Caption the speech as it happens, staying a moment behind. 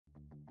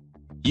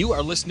You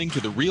are listening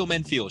to the Real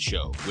Men Feel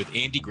Show with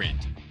Andy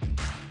Grant.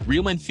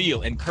 Real Men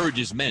Feel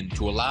encourages men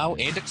to allow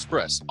and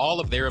express all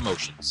of their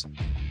emotions.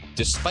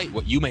 Despite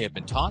what you may have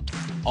been taught,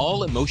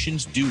 all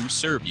emotions do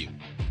serve you.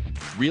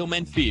 Real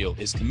Men Feel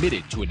is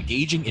committed to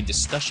engaging in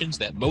discussions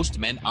that most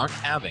men aren't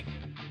having,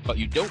 but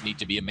you don't need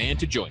to be a man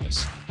to join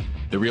us.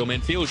 The Real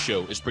Men Feel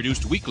Show is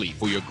produced weekly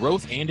for your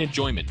growth and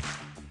enjoyment.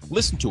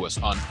 Listen to us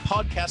on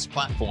podcast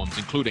platforms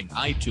including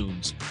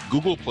iTunes,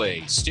 Google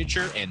Play,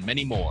 Stitcher, and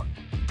many more.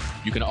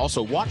 You can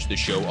also watch the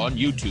show on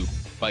YouTube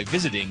by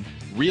visiting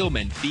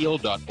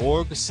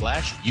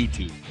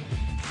realmenfeel.org/YouTube.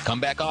 Come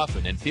back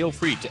often and feel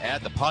free to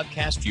add the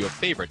podcast to your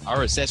favorite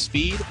RSS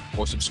feed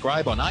or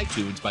subscribe on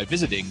iTunes by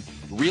visiting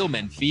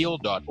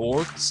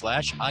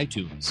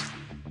realmenfeel.org/iTunes.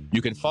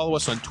 You can follow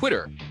us on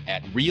Twitter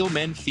at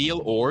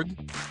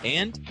realmenfeelorg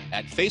and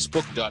at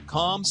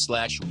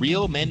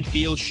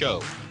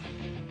facebook.com/realmenfeelshow.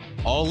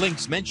 All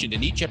links mentioned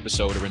in each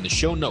episode are in the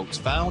show notes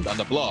found on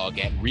the blog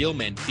at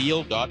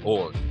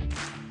realmenfeel.org.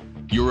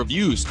 Your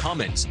reviews,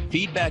 comments,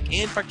 feedback,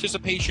 and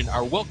participation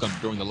are welcome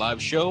during the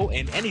live show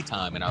and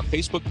anytime in our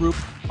Facebook group,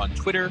 on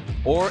Twitter,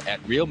 or at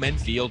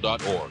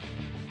realmenfeel.org.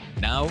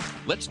 Now,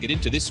 let's get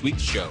into this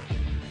week's show.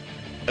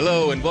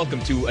 Hello, and welcome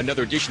to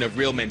another edition of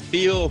Real Men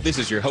Feel. This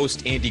is your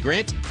host, Andy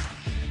Grant.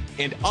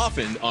 And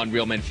often on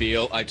Real Men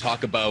Feel, I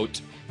talk about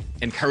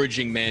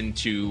encouraging men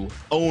to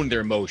own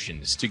their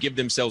emotions, to give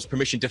themselves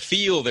permission to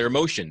feel their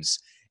emotions.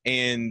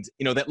 And,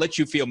 that lets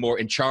you feel more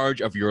in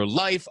charge of your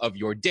life, of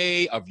your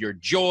day, of your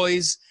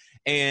joys.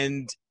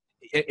 And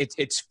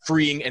it's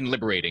freeing and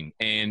liberating.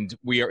 And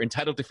we are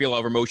entitled to feel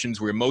our emotions.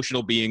 We're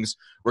emotional beings,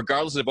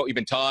 regardless of what you've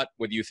been taught,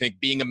 whether you think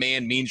being a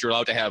man means you're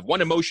allowed to have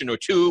one emotion or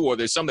two, or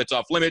there's some that's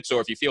off limits,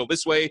 or if you feel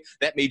this way,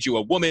 that made you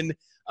a woman.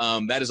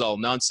 That is all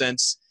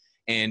nonsense.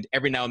 And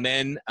every now and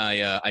then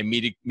I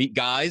meet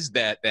guys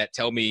that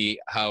tell me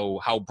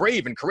how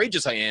brave and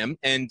courageous I am.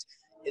 And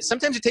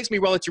sometimes it takes me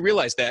a while to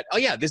realize that,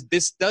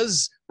 this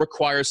does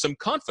require some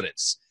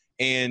confidence.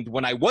 And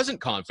when I wasn't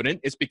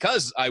confident, it's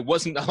because I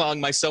wasn't allowing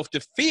myself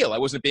to feel. I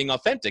wasn't being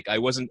authentic. I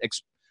wasn't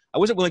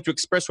willing to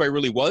express who I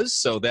really was.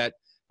 So that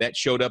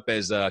showed up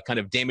as kind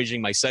of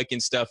damaging my psyche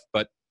and stuff.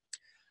 But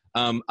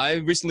I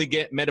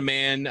recently met a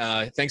man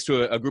thanks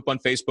to a group on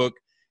Facebook,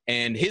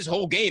 and his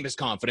whole game is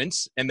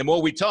confidence. And the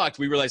more we talked,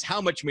 we realized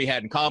how much we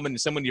had in common,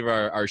 so many of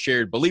our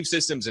shared belief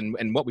systems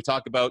and what we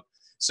talk about.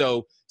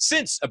 So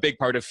since a big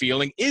part of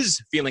feeling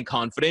is feeling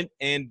confident,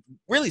 and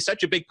really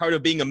such a big part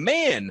of being a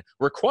man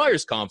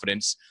requires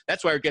confidence,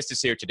 that's why our guest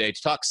is here today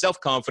to talk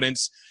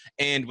self-confidence,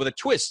 and with a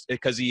twist,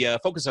 because he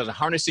focuses on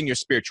harnessing your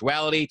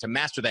spirituality to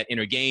master that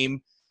inner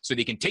game so that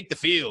you can take the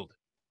field.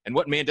 And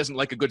what man doesn't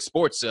like a good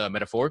sports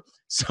metaphor?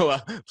 So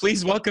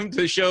please welcome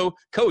to the show,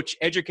 coach,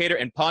 educator,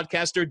 and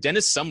podcaster,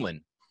 Dennis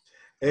Sumlin.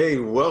 Hey,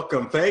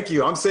 welcome. Thank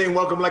you. I'm saying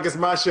welcome like it's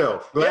my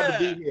show. Glad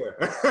to be here.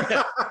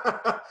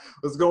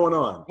 What's going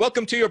on?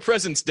 Welcome to your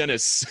presence,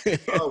 Dennis.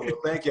 Oh, well,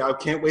 thank you. I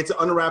can't wait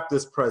to unwrap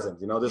this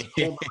present. This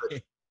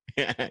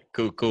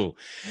cool Cool.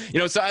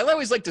 So I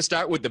always like to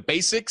start with the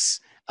basics.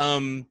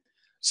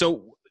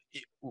 So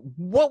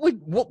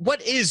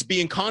what is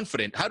being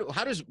confident?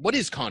 What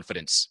is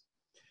confidence?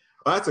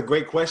 Well, that's a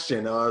great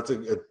question. It's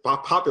a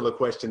popular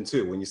question,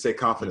 too, when you say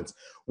confidence.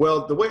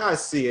 Well, the way I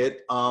see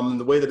it,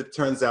 the way that it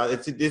turns out,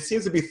 it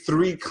seems to be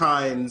three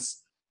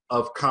kinds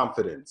of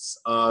confidence.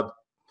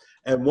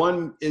 And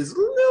one is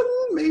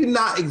maybe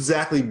not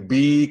exactly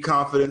be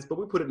confidence, but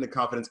we put it in the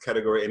confidence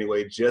category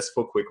anyway, just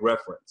for quick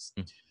reference.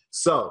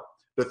 So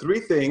the three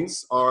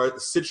things are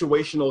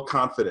situational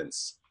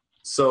confidence.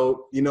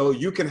 So,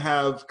 you can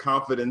have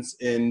confidence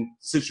in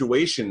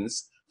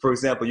situations. For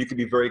example, you could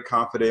be very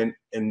confident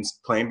in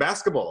playing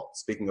basketball.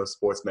 Speaking of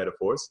sports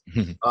metaphors,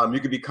 you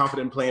could be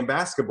confident in playing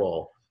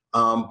basketball,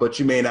 but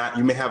you may not.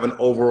 You may have an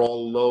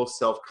overall low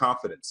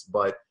self-confidence,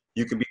 but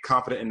you can be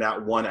confident in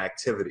that one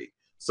activity.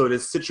 So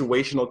there's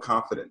situational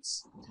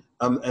confidence.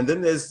 And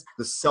then there's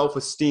the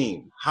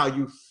self-esteem, how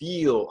you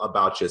feel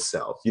about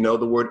yourself. The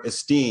word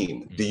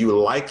esteem. Do you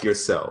like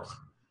yourself?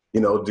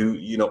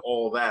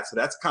 All that. So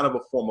that's kind of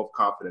a form of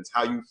confidence,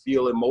 how you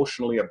feel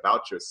emotionally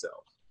about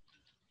yourself.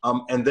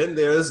 And then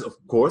there's, of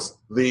course,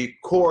 the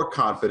core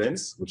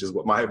confidence, which is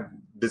what my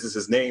business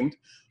is named,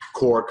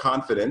 core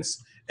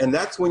confidence. And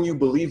that's when you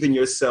believe in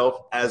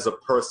yourself as a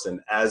person,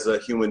 as a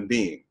human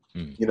being,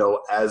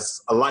 as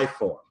a life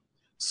form.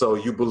 So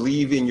you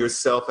believe in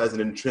yourself as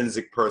an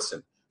intrinsic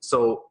person.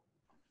 So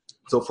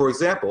for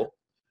example,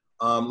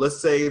 let's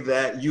say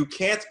that you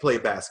can't play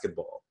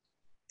basketball.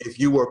 If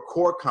you were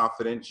core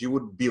confident, you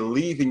would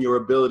believe in your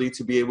ability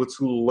to be able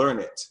to learn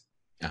it.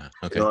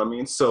 Okay. You know what I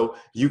mean? So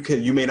you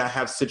may not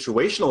have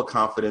situational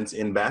confidence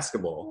in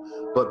basketball,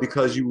 but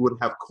because you would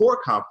have core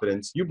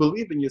confidence, you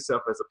believe in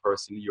yourself as a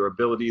person, your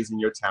abilities and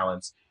your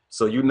talents.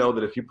 So you know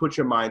that if you put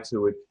your mind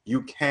to it,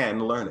 you can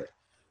learn it.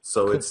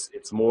 So cool.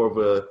 It's more of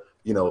a,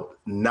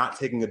 not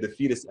taking a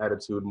defeatist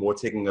attitude, more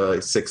taking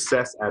a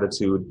success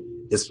attitude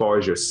as far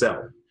as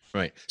yourself.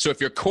 Right. So if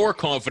your core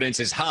confidence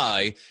is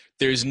high,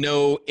 there's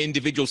no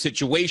individual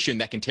situation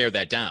that can tear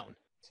that down.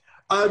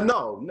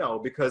 No,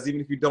 because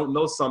even if you don't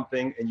know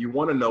something and you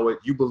want to know it,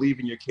 you believe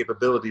in your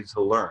capability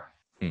to learn.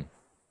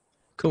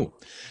 Cool.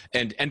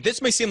 And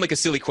this may seem like a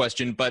silly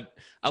question, but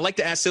I like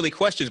to ask silly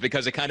questions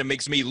because it kind of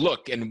makes me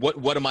look and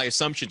what are my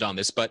assumptions on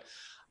this. But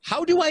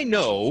how do I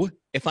know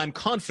if I'm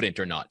confident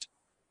or not?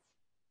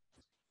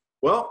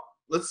 Well,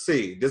 let's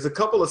see. There's a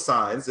couple of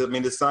signs. I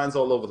mean, there's signs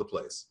all over the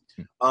place.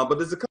 But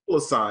there's a couple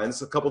of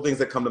signs, a couple of things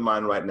that come to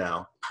mind right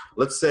now.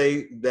 Let's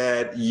say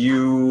that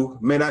you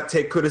may not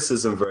take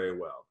criticism very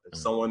well. If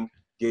someone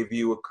gave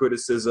you a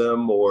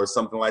criticism or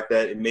something like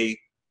that, it may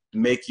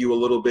make you a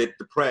little bit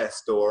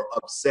depressed or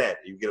upset.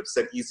 You get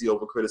upset easy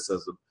over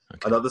criticism.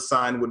 Okay. Another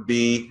sign would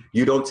be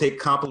you don't take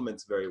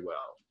compliments very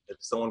well. If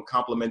someone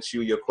compliments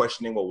you, you're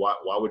questioning, well,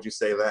 why would you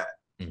say that?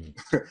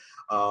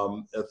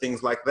 Mm-hmm.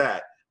 Things like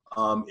that.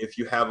 If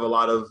you have a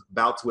lot of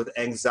bouts with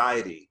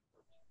anxiety,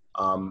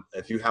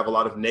 if you have a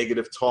lot of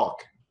negative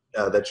talk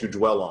that you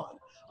dwell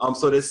on.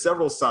 So there's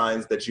several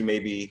signs that you may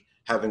be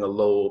having a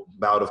low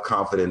bout of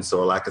confidence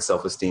or lack of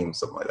self-esteem,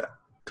 something like that.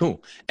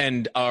 Cool.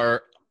 And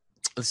are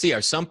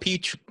some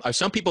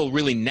people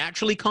really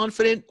naturally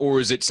confident, or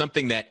is it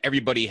something that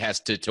everybody has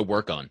to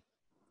work on?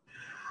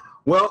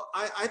 Well,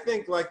 I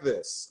think like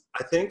this.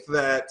 I think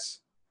that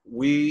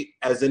we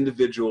as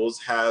individuals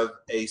have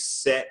a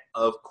set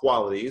of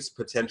qualities,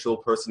 potential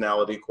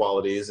personality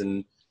qualities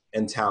and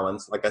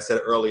talents. Like I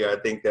said earlier, I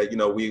think that,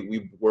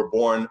 we were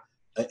born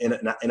in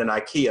an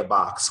IKEA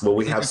box where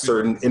we have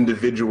certain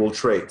individual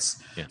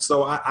traits. Yeah.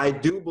 So I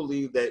do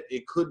believe that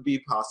it could be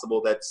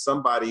possible that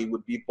somebody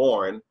would be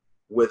born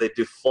with a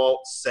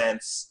default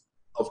sense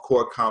of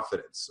core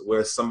confidence,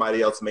 where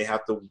somebody else may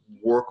have to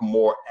work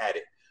more at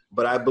it.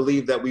 But I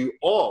believe that we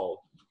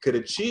all could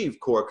achieve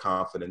core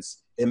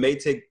confidence. It may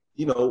take,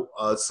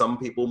 some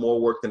people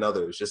more work than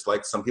others, just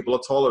like some people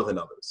are taller than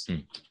others.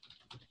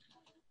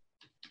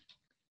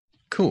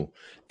 Cool.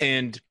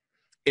 And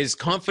is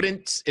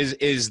confidence,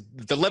 is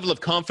the level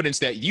of confidence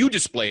that you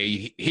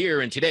display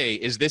here and today,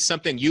 is this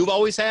something you've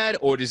always had,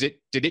 or did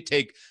it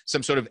take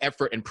some sort of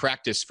effort and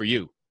practice for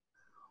you?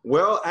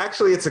 Well,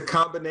 actually, it's a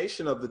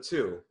combination of the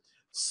two.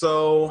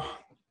 So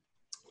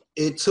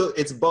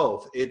it's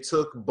both. It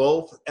took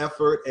both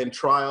effort and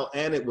trial,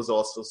 and it was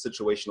also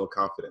situational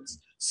confidence.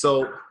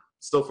 So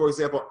for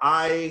example,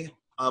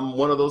 I'm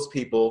one of those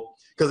people,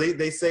 because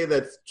they say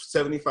that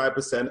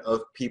 75%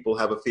 of people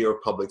have a fear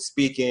of public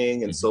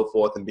speaking and so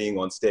forth and being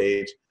on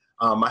stage.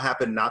 I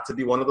happen not to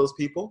be one of those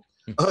people.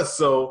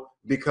 So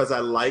because I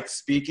like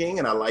speaking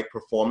and I like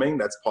performing,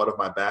 that's part of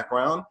my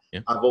background. Yeah.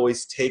 I've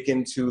always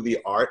taken to the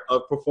art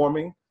of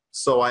performing.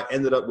 So I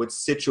ended up with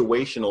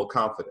situational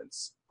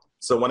confidence.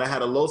 So when I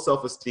had a low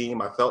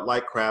self-esteem, I felt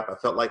like crap. I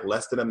felt like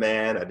less than a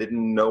man. I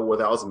didn't know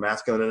whether I was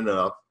masculine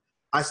enough.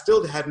 I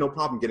still had no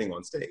problem getting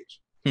on stage.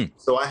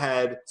 So I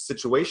had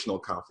situational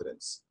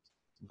confidence,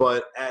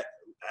 but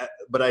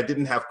I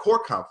didn't have core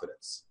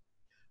confidence.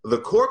 The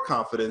core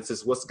confidence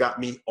is what's got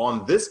me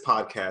on this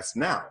podcast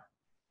now,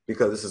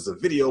 because this is a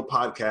video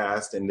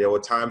podcast, and there were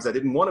times I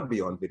didn't want to be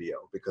on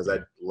video because I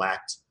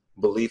lacked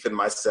belief in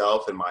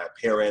myself and my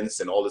appearance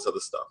and all this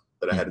other stuff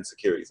that I had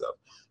insecurities of.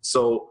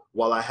 So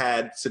while I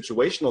had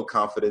situational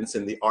confidence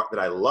in the art that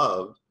I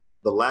loved,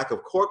 the lack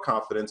of core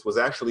confidence was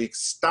actually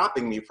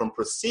stopping me from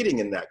proceeding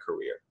in that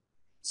career.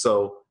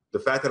 So the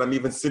fact that I'm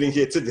even sitting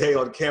here today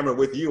on camera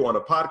with you on a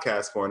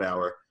podcast for an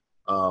hour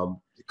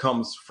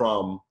comes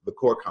from the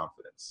core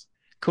confidence.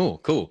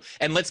 Cool.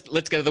 And let's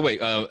get out of the way.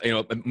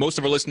 Most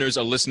of our listeners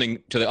are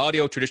listening to the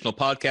audio traditional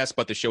podcast,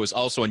 but the show is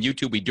also on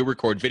YouTube. We do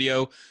record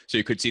video, so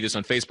you could see this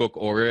on Facebook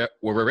or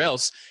wherever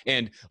else.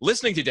 And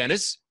listening to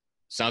Dennis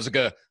sounds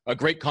like a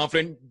great,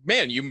 confident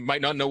man. You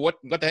might not know what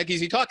the heck is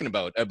he talking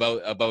about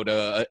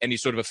any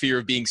sort of a fear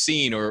of being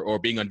seen or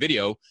being on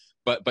video.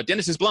 But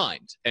Dennis is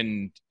blind,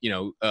 and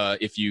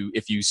if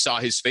you saw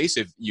his face,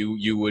 if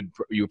you would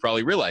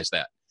probably realize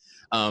that.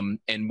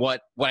 And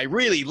what I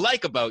really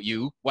like about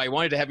you, why I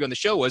wanted to have you on the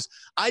show, was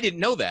I didn't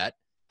know that,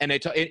 and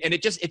it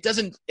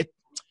doesn't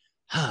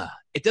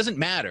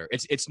matter.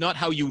 It's not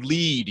how you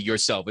lead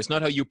yourself. It's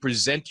not how you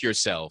present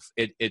yourself.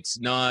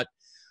 It's not.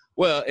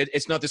 Well,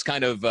 it's not this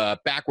kind of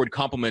backward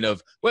compliment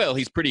of, well,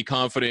 he's pretty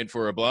confident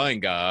for a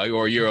blind guy,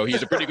 or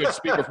he's a pretty good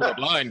speaker for a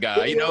blind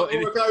guy.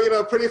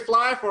 Pretty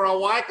fly for a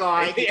white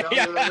guy.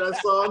 That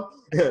song.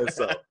 Yeah.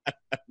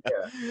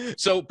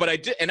 So, but I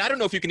did, and I don't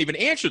know if you can even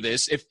answer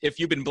this. If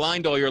you've been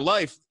blind all your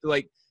life,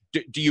 like,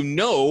 do you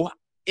know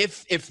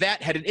if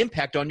that had an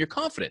impact on your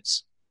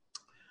confidence?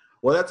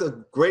 Well, that's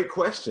a great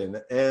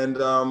question, and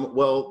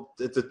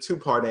it's a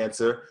two-part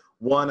answer.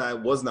 One, I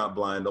was not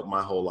blind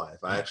my whole life.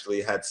 I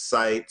actually had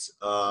sight.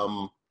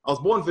 I was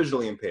born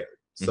visually impaired,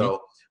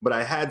 but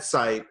I had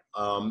sight,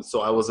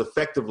 so I was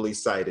effectively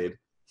sighted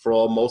for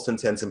all most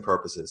intents and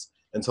purposes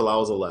until I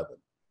was 11.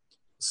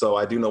 So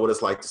I do know what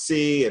it's like to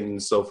see and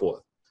so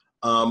forth.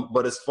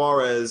 But as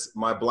far as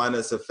my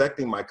blindness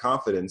affecting my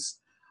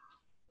confidence,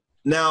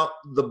 now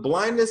the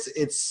blindness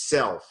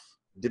itself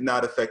did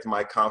not affect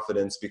my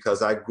confidence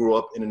because I grew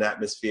up in an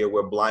atmosphere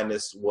where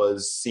blindness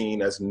was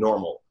seen as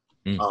normal.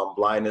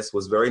 Blindness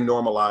was very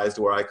normalized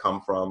where I come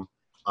from.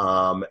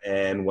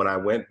 And when I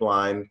went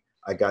blind,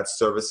 I got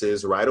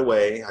services right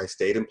away. I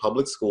stayed in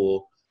public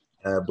school.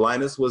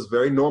 Blindness was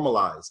very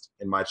normalized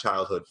in my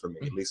childhood for me,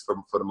 at least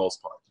for the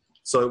most part.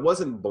 So it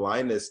wasn't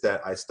blindness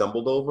that I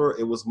stumbled over.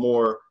 It was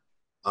more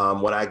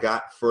when I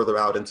got further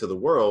out into the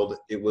world,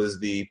 it was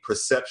the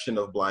perception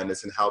of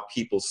blindness and how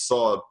people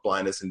saw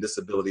blindness and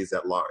disabilities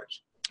at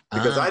large.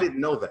 Because I didn't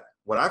know that.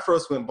 When I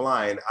first went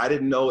blind, I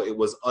didn't know it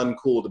was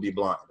uncool to be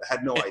blind. I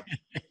had no idea.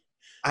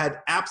 I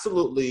had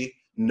absolutely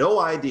no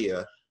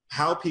idea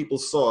how people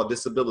saw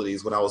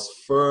disabilities when I was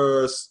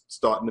first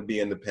starting to be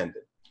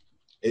independent.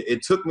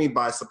 It took me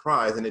by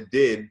surprise, and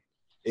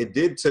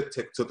it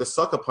took a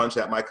sucker punch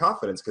at my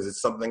confidence, because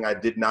it's something I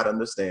did not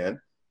understand,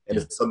 and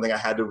it's something I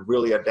had to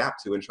really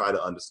adapt to and try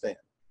to understand.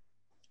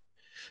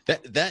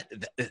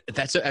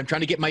 That's I'm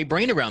trying to get my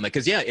brain around that,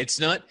 because it's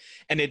not,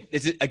 and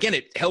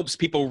it helps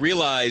people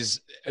realize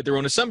their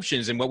own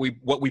assumptions and what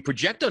we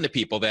project onto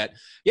people, that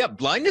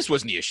blindness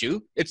wasn't the issue.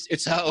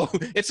 It's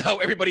how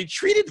everybody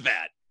treated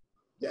that.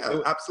 Yeah,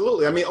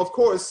 absolutely. I mean, of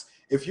course,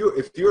 if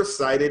you're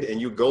sighted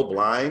and you go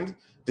blind,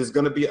 there's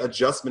going to be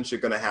adjustments you're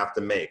going to have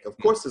to make. Of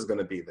course, there's going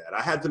to be that.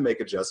 I had to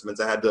make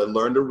adjustments. I had to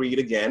learn to read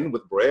again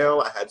with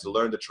Braille. I had to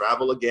learn to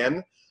travel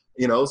again.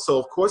 So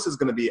of course, there's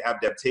going to be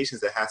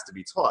adaptations that has to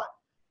be taught.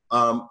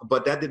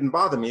 But that didn't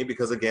bother me,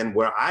 because again,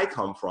 where I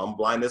come from,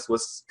 blindness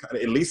was kind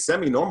of at least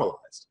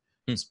semi-normalized.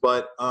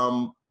 But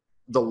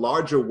the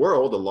larger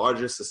world, the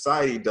larger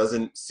society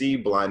doesn't see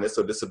blindness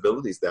or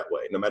disabilities that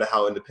way. No matter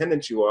how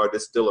independent you are,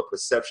 there's still a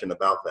perception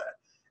about that.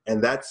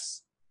 And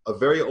that's a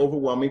very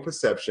overwhelming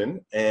perception.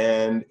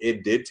 And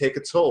it did take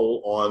a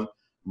toll on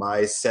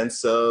my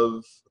sense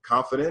of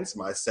confidence,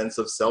 my sense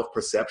of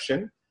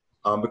self-perception,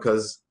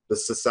 because the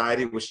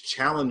society was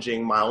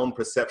challenging my own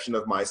perception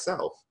of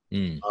myself.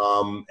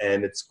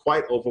 And it's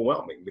quite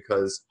overwhelming,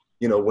 because,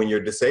 when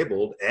you're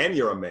disabled and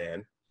you're a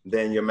man,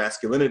 then your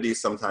masculinity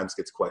sometimes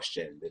gets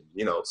questioned. And,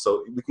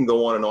 so we can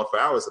go on and on for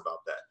hours about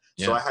that.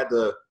 Yeah. So I had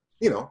to,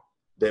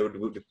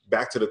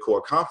 back to the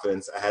core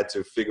confidence, I had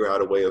to figure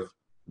out a way of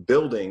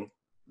building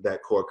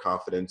that core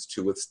confidence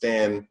to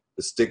withstand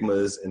the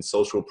stigmas and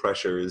social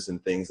pressures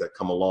and things that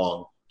come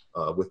along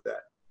with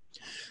that.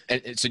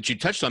 And since you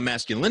touched on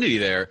masculinity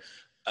there,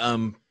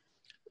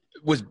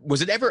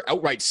 was it ever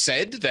outright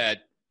said that,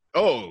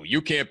 oh,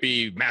 you can't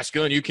be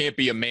masculine, you can't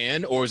be a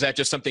man? Or is that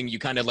just something you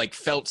kind of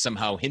felt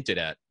somehow hinted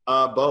at?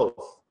 Both.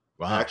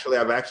 Wow. Actually,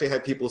 I've actually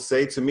had people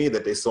say to me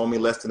that they saw me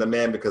less than a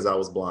man because I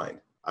was blind.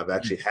 I've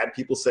actually had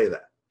people say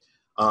that.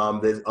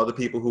 There's other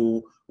people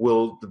who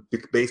will,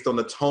 based on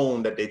the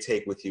tone that they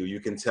take with you,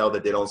 you can tell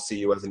that they don't see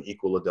you as an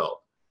equal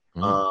adult.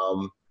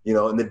 In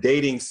the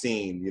dating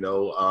scene,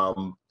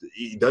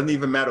 it doesn't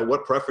even matter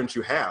what preference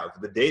you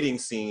have. The dating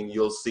scene,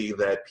 you'll see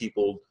that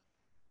people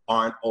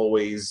aren't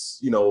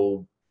always,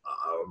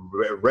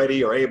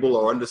 ready or able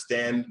or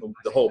understand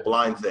the whole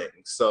blind thing.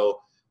 So,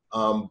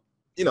 so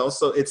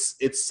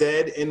it's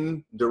said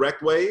in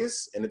direct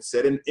ways and it's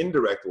said in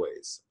indirect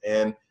ways.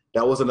 And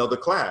that was another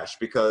clash,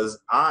 because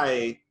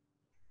I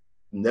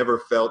never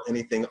felt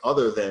anything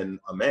other than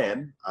a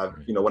man.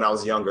 When I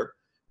was younger,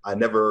 I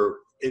never,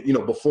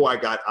 before I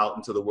got out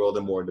into the world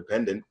and more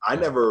independent, I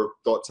never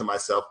thought to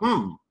myself,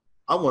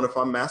 I wonder if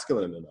I'm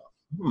masculine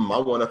enough. I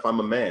wonder if I'm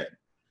a man.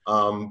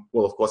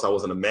 Well, of course, I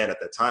wasn't a man at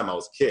that time. I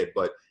was a kid,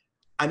 but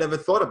I never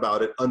thought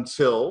about it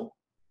until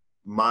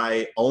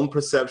my own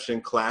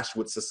perception clashed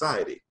with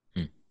society.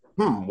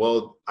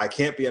 Well, I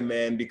can't be a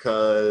man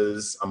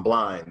because I'm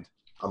blind.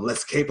 I'm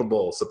less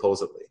capable,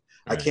 supposedly.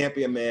 Right. I can't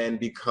be a man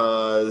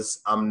because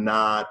I'm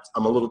a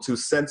little too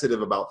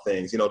sensitive about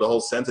things, the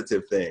whole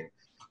sensitive thing.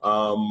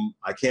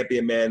 I can't be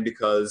a man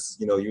because,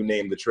 you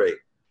name the trait.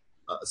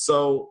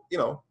 So,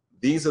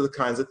 these are the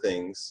kinds of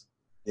things,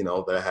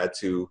 that I had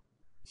to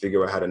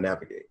figure out how to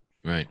navigate.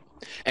 Right.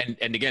 And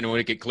again, I want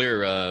to get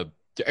clear,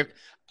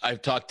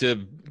 I've talked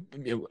to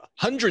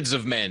hundreds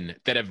of men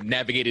that have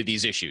navigated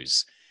these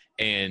issues.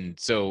 And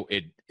so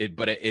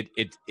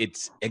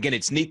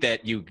it's neat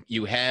that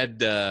you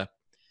had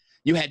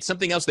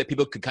something else that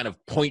people could kind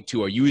of point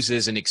to or use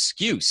as an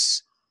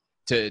excuse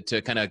to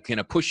kind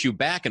of push you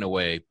back in a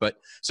way. But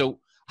so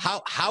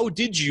how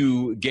did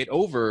you get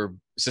over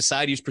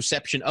society's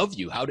perception of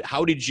you?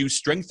 How did you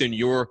strengthen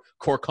your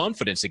core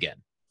confidence again?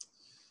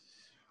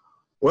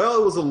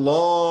 Well, it was a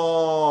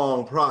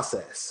long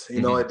process.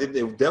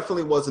 It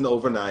definitely wasn't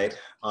overnight.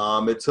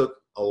 It took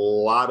a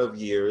lot of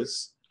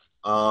years.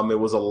 It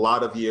was a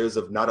lot of years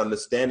of not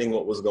understanding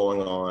what was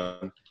going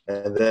on,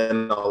 and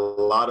then a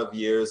lot of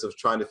years of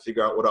trying to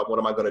figure out what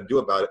am I going to do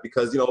about it,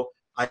 because I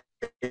want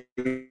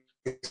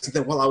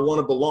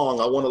to belong.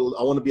 I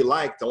want to be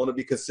liked. I want to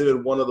be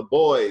considered one of the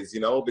boys.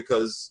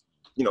 Because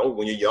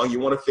when you're young, you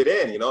want to fit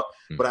in.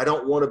 But I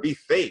don't want to be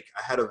fake.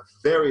 I had a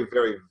very,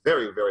 very,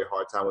 very, very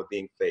hard time with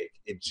being fake.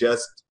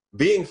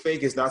 Being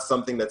fake is not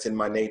something that's in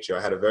my nature.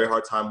 I had a very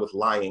hard time with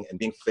lying and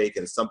being fake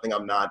and something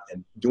I'm not,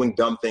 and doing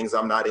dumb things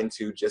I'm not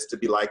into just to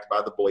be liked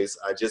by the boys.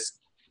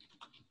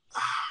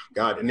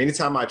 God, and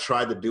anytime I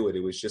tried to do it, it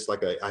was just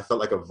I felt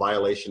like a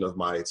violation of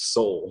my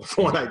soul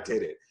when I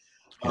did it.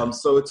 Yeah.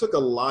 So it took a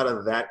lot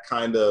of that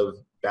kind of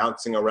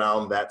bouncing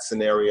around that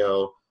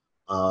scenario.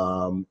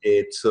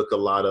 It took a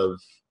lot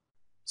of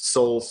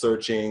soul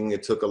searching.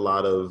 It took a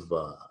lot of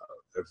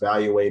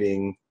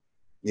evaluating,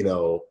 you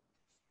know,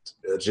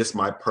 just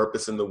my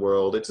purpose in the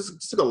world. It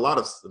just took a lot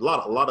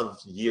of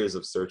years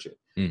of searching.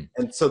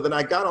 And so then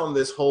I got on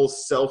this whole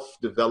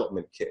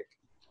self-development kick.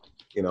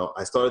 You know,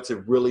 I started to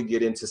really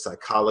get into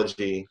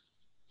psychology,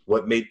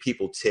 what made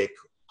people tick,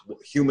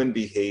 human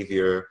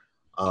behavior,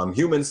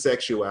 human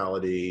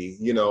sexuality,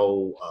 you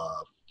know,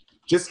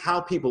 just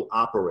how people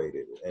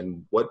operated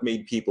and what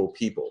made people,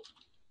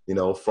 you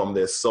know, from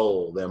their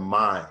soul, their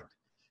mind.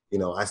 You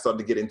know, I started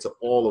to get into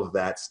all of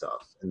that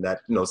stuff, and that,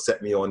 you know,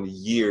 set me on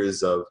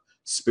years of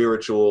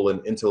spiritual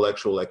and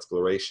intellectual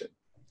exploration.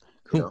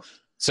 Cool. You know?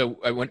 So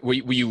were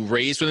you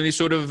raised with any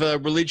sort of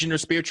religion or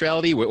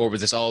spirituality, or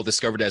was this all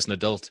discovered as an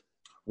adult?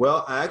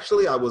 Well,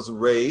 actually, I was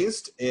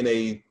raised in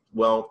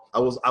I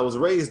was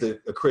raised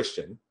a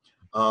Christian,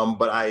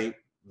 but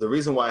the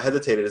reason why I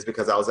hesitated is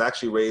because I was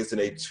actually raised in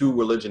a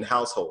 2-religion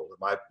household.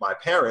 My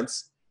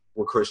parents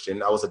were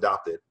Christian. I was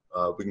adopted.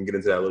 We can get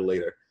into that a little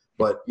later.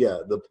 But yeah,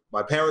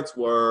 my parents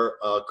were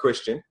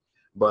Christian,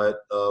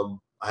 but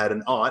I had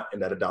an aunt in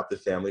that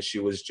adopted family. She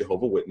was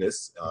Jehovah's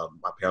Witness.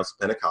 My parents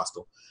were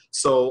Pentecostal.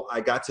 So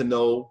I got to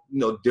know, you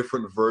know,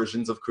 different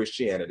versions of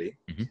Christianity.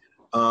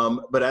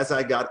 But as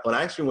I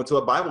actually went to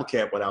a Bible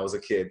camp when I was a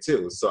kid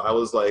too. So I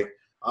was like,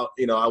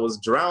 you know, I was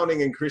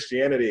drowning in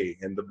Christianity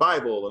and the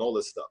Bible and all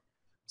this stuff.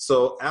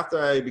 So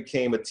after I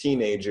became a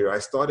teenager, I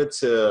started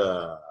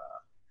to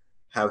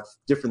have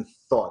different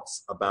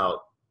thoughts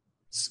about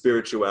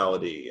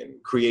spirituality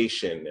and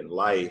creation and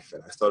life.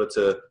 And I started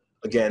to,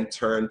 again,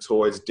 turn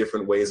towards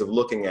different ways of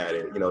looking at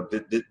it. You know,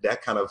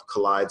 that kind of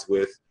collides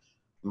with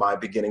my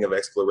beginning of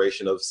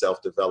exploration of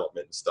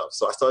self-development and stuff.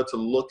 So I started to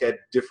look at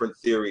different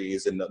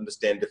theories and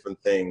understand different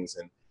things.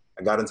 And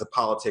I got into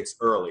politics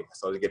early. I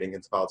started getting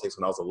into politics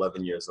when I was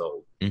 11 years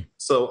old.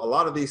 So a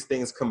lot of these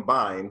things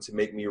combined to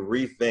make me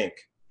rethink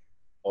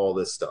all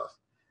this stuff.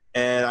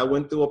 And I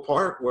went through a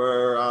part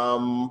where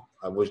I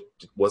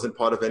wasn't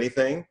part of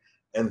anything.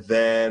 And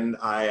then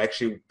I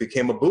actually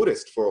became a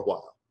Buddhist for a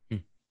while.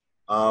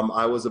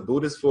 I was a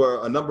Buddhist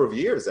for a number of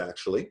years,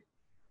 actually.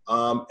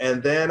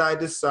 And then I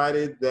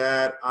decided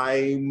that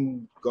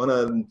I'm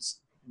gonna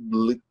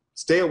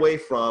stay away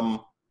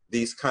from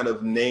these kind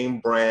of name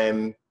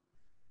brand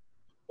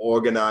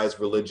organized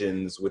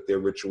religions with their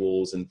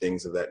rituals and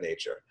things of that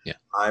nature. Yeah.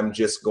 I'm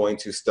just going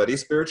to study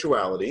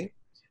spirituality,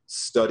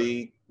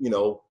 study, you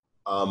know,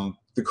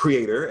 the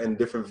Creator and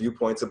different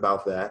viewpoints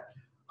about that.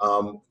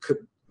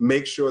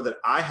 Make sure that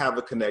I have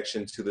a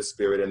connection to the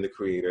Spirit and the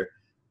Creator,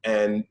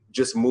 and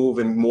just move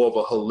in more of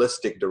a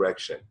holistic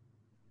direction.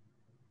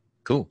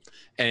 Cool.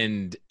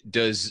 And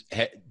does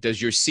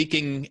your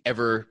seeking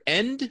ever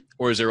end,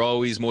 or is there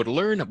always more to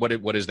learn?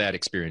 What is that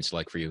experience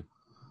like for you?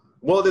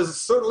 Well, there's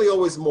certainly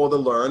always more to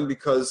learn,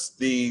 because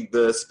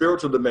the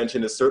spiritual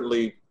dimension is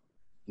certainly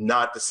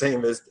not the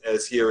same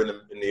as here in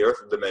the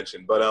earth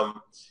dimension. But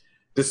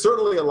there's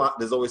certainly a lot.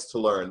 There's always to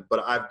learn.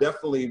 But I've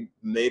definitely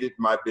made it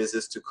my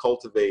business to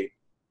cultivate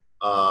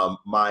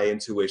my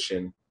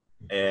intuition,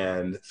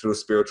 and through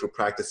spiritual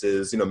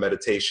practices, you know,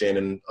 meditation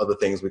and other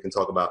things we can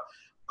talk about.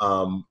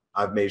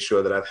 I've made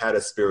sure that I've had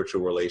a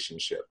spiritual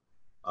relationship.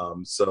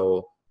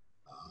 So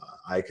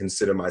I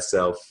consider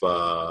myself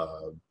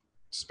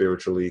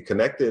spiritually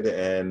connected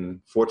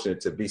and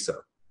fortunate to be so.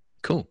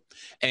 Cool.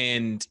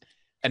 And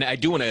I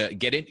do want to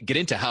get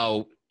into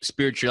how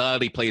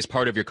spirituality plays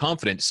part of your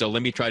confidence. So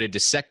let me try to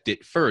dissect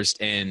it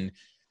first. And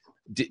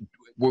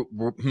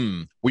were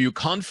you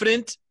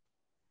confident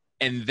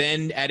and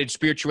then added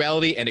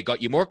spirituality and it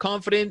got you more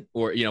confident?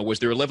 Or, you know, was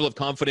there a level of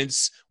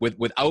confidence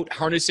without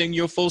harnessing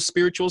your full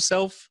spiritual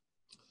self?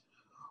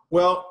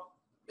 Well,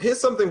 here's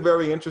something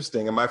very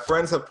interesting, and my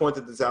friends have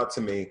pointed this out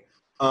to me.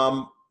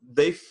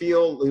 They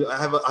feel, I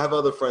have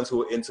other friends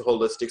who are into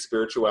holistic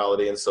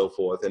spirituality and so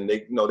forth, and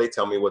they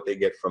tell me what they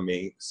get from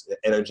me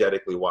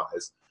energetically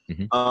wise.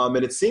 And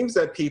it seems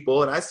that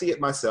people, and I see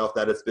it myself,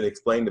 that it's been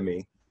explained to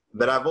me,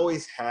 that I've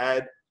always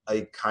had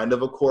a kind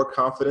of a core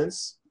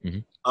confidence.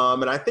 And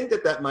I think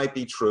that might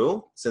be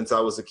true. Since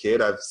I was a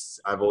kid,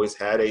 I've always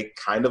had a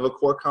kind of a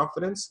core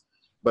confidence.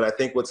 But I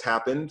think what's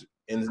happened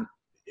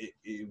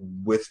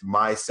with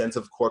my sense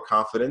of core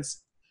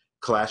confidence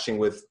clashing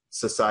with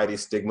society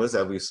stigmas,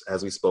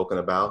 as we've spoken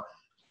about,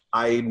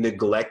 I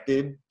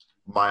neglected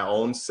my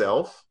own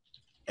self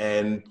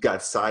and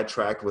got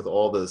sidetracked with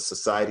all the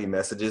society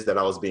messages that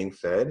I was being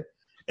fed.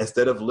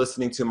 Instead of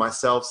listening to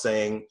myself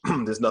saying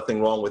there's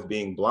nothing wrong with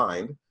being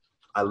blind,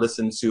 I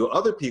listened to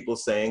other people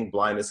saying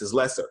blindness is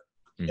lesser,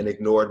 and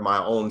ignored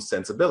my own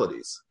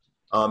sensibilities.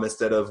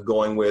 Instead of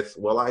going with,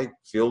 well, I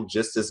feel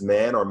just as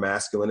man or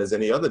masculine as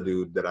any other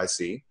dude that I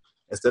see.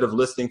 Instead of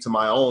listening to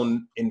my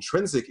own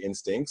intrinsic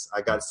instincts, I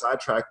got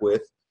sidetracked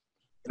with,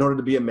 in order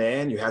to be a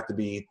man, you have to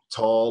be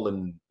tall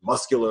and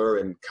muscular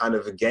and kind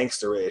of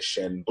gangsterish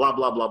and blah,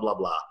 blah, blah, blah,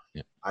 blah.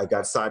 Yeah. I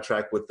got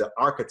sidetracked with the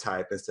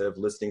archetype instead of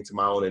listening to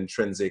my own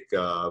intrinsic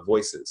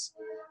voices.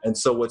 And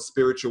so what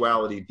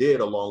spirituality did,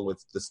 along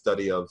with the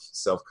study of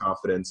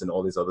self-confidence and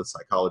all these other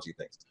psychology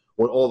things,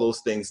 what all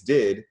those things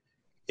did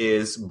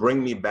is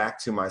bring me back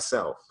to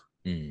myself,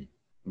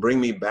 bring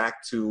me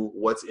back to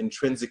what's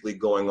intrinsically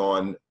going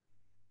on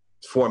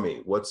for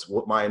me, what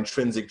my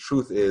intrinsic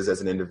truth is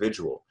as an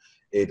individual.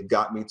 It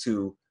got me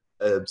to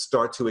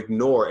start to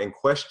ignore and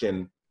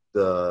question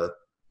the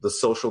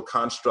social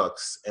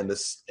constructs and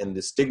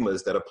the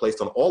stigmas that are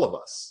placed on all of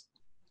us.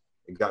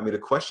 It got me to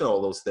question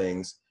all those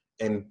things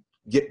and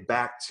get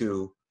back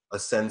to a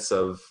sense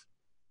of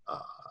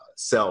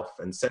self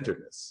and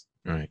centeredness.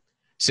 Right.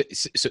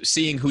 So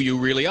seeing who you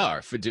really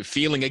are,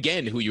 feeling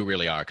again who you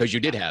really are, because you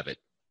did have it.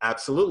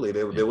 Absolutely.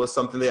 There was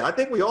something there. I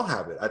think we all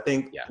have it. I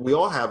think we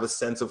all have a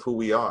sense of who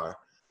we are.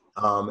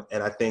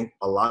 And I think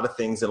a lot of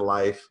things in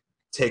life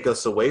take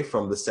us away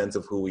from the sense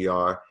of who we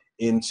are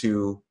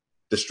into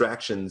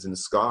distractions and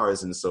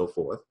scars and so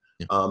forth,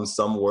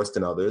 some worse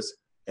than others.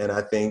 And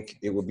I think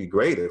it would be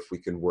great if we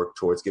can work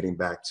towards getting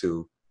back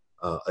to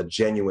a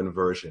genuine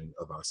version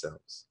of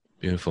ourselves.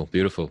 Beautiful,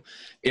 beautiful.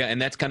 Yeah,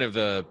 and that's kind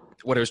of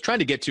what I was trying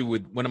to get to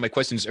with one of my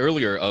questions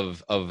earlier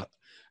of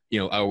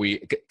are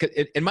we,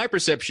 in my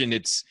perception,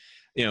 it's,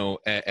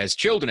 as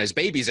children, as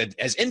babies,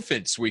 as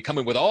infants, we come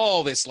in with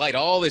all this light,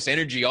 all this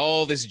energy,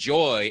 all this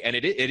joy, and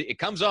it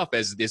comes off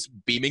as this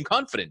beaming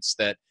confidence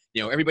that,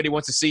 everybody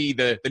wants to see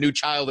the new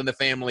child in the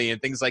family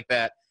and things like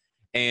that.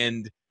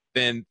 And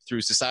then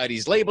through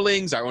society's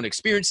labelings, our own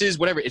experiences,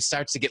 whatever, it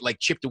starts to get like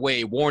chipped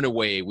away, worn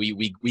away.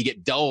 We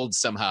get dulled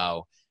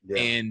somehow.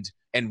 Yeah.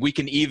 And we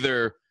can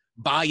either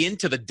buy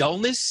into the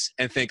dullness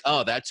and think,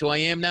 oh, that's who I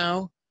am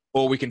now,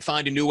 or we can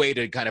find a new way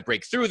to kind of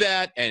break through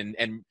that and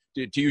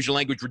to use your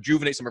language,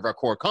 rejuvenate some of our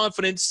core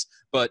confidence.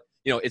 But,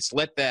 it's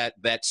let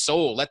that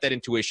soul, let that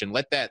intuition,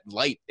 let that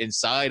light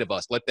inside of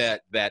us, let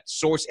that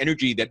source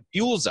energy that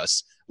fuels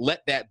us,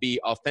 let that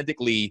be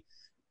authentically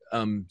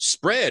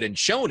spread and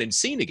shown and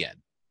seen again.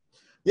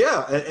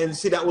 Yeah, and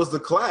see, that was the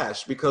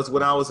clash, because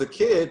when I was a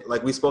kid,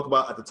 like we spoke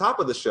about at the top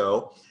of the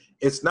show,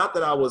 it's not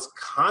that I was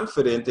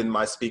confident in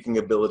my speaking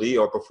ability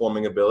or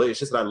performing ability. It's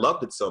just that I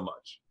loved it so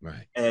much.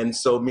 Right. And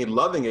so me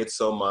loving it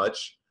so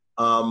much,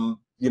 I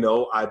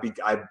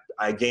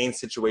gained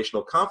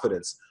situational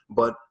confidence.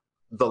 But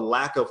the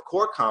lack of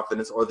core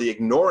confidence or the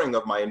ignoring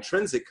of my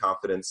intrinsic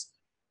confidence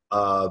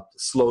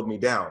slowed me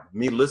down.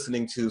 Me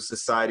listening to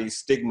society's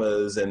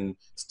stigmas and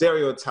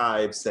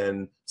stereotypes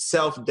and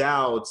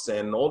self-doubts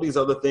and all these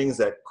other things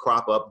that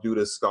crop up due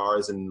to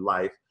scars in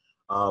life,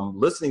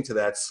 listening to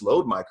that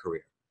slowed my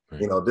career.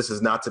 Right. This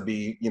is not to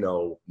be,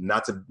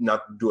 not to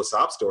do a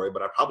sob story,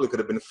 but I probably could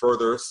have been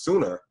further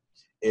sooner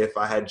if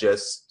I had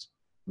just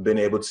been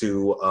able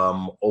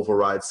to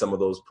override some of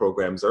those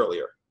programs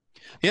earlier.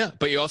 Yeah,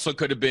 but you also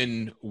could have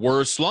been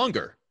worse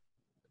longer.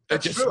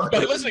 That's just true. by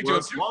listening to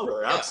it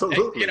longer.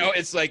 Absolutely. And,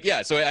 it's like,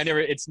 so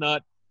it's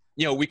not,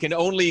 we can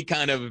only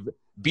kind of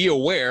be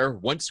aware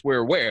once we're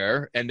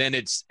aware. And then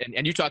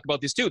and you talk about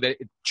this too, that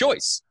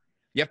choice.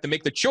 You have to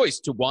make the choice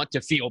to want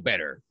to feel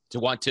better, to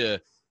want to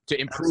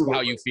improve Absolutely.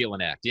 How you feel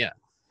and act. Yeah.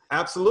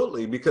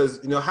 Absolutely. Because,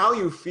 how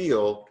you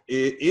feel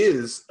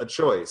is a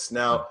choice.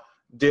 Now,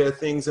 there are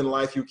things in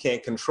life you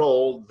can't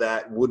control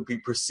that would be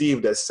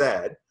perceived as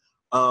sad.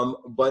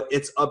 But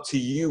it's up to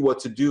you what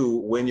to do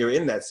when you're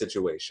in that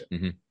situation.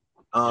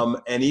 Mm-hmm.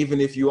 And even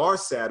if you are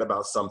sad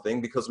about something,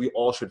 because we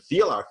all should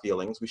feel our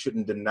feelings, we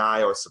shouldn't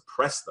deny or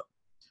suppress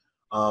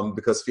them,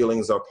 because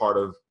feelings are part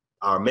of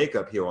our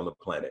makeup here on the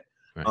planet.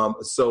 Right.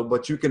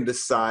 But you can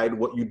decide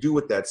what you do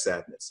with that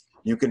sadness.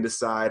 You can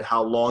decide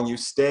how long you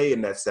stay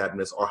in that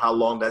sadness or how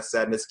long that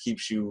sadness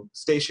keeps you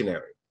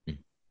stationary.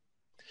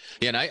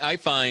 Yeah, and I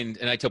find,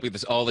 and I tell people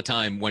this all the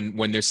time,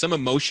 when there's some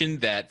emotion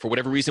that for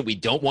whatever reason we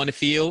don't want to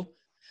feel,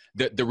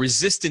 the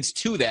resistance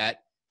to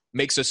that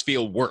makes us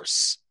feel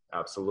worse.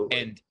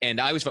 Absolutely. And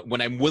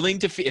when I'm willing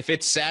to if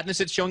it's sadness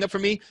that's showing up for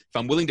me, if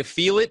I'm willing to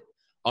feel it,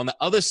 on the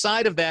other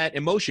side of that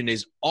emotion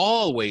is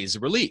always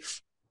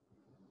relief.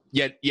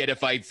 Yet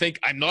if I think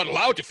I'm not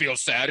allowed to feel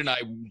sad and I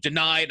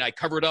deny it and I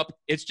cover it up,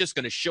 it's just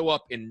going to show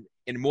up in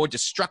more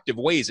destructive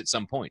ways at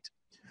some point.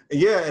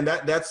 Yeah, and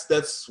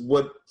that's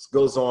what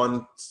goes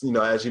on,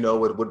 as you know,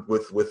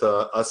 with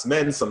us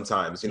men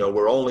sometimes.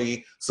 We're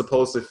only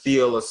supposed to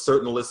feel a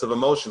certain list of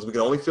emotions. We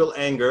can only feel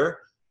anger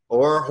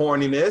or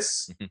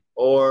horniness mm-hmm.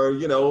 or,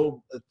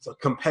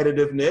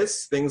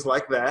 competitiveness, things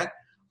like that.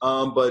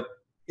 But,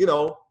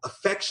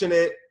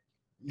 affectionate,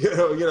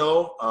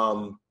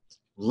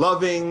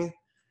 loving,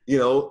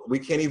 we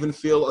can't even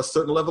feel a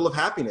certain level of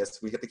happiness.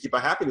 We have to keep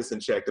our happiness in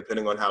check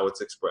depending on how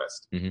it's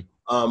expressed.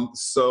 Mm-hmm.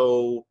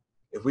 So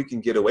if we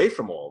can get away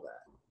from all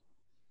that,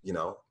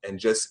 and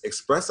just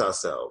express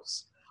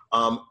ourselves,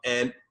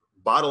 and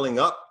bottling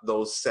up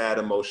those sad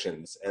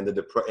emotions and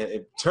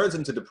it turns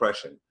into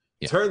depression,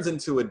 yeah. turns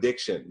into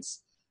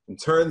addictions,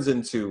 and turns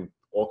into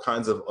all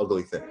kinds of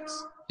ugly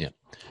things. Yeah.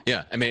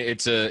 Yeah. I mean,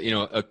 it's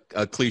a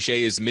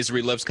cliche is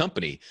misery loves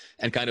company,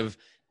 and kind of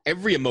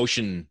every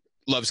emotion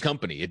loves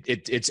company.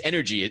 It's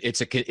energy.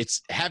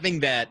 It's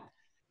having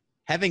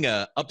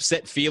a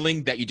upset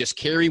feeling that you just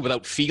carry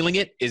without feeling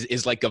it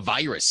is like a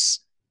virus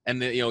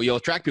And you'll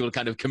attract people to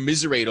kind of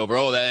commiserate over,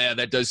 oh,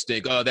 that does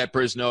stink. Oh, that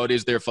person, oh, it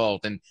is their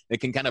fault. And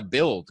it can kind of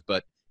build,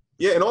 but.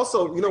 Yeah, and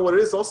also, you know what it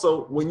is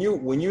also, when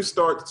you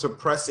start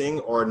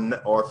suppressing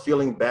or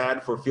feeling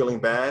bad for feeling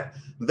bad,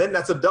 then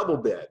that's a double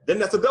bad.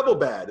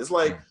 It's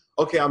like,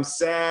 okay, I'm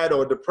sad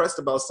or depressed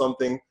about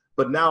something,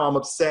 but now I'm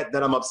upset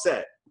that I'm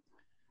upset.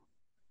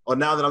 Or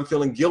now that I'm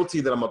feeling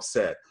guilty that I'm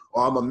upset.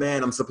 Or I'm a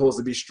man, I'm supposed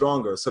to be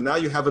stronger. So now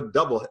you have a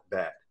double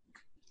bad.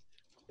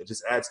 It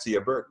just adds to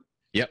your burden.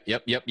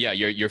 Yep. Yeah,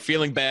 you're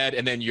feeling bad,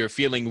 and then you're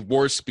feeling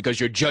worse because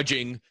you're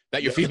judging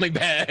that you're feeling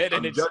bad.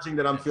 I'm judging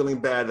that I'm feeling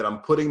bad, that I'm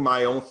putting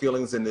my own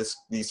feelings in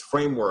these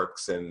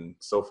frameworks and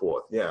so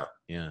forth. Yeah.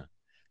 Yeah.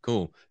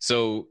 Cool.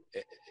 So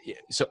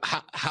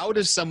how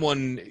does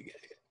someone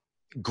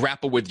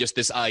grapple with just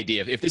this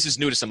idea? If this is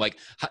new to some, like,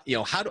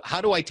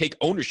 how do I take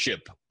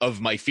ownership of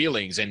my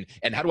feelings, and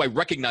how do I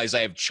recognize I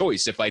have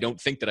choice if I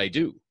don't think that I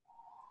do?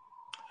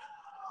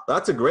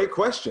 That's a great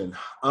question.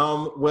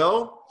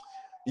 Well,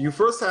 you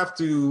first have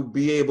to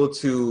be able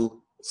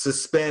to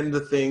suspend the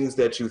things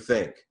that you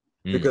think.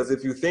 Because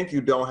if you think you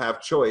don't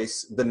have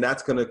choice, then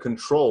that's going to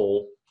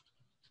control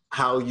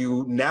how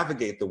you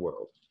navigate the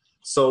world.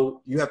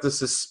 So you have to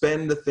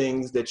suspend the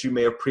things that you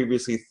may have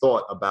previously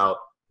thought about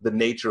the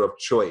nature of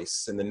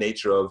choice and the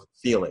nature of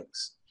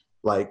feelings.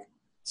 Like,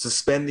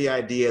 suspend the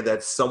idea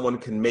that someone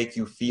can make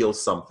you feel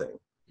something,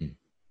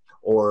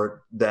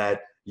 or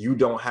that you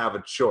don't have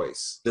a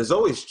choice. There's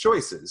always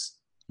choices.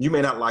 You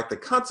may not like the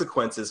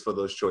consequences for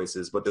those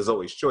choices, but there's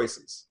always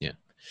choices. Yeah.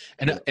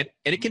 And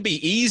it can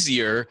be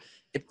easier.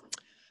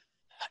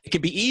 It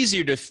can be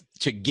easier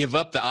to give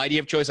up the idea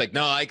of choice. Like,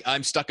 no,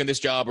 I'm stuck in this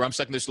job, or I'm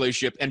stuck in this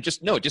relationship. And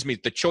it just means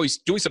the choice,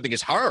 doing something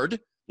is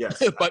hard.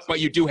 Yes. but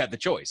you do have the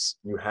choice.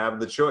 You have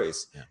the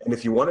choice. Yeah. And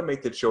if you want to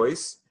make the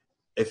choice,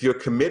 if you're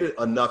committed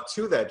enough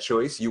to that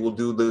choice, you will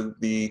do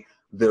the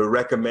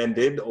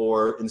recommended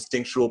or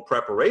instinctual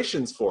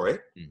preparations for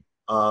it.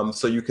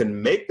 So you can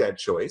make that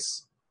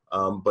choice.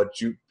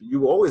 But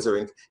you always are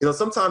in,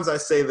 sometimes I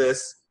say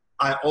this,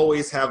 I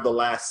always have the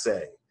last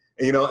say.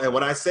 And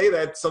when I say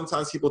that,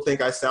 sometimes people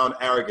think I sound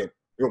arrogant.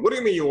 What do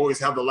you mean you always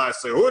have the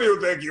last say? Who do you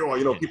think you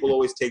are? People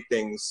always take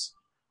things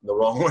the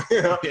wrong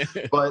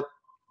way.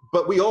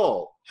 But we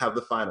all have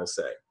the final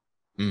say.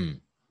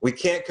 We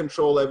can't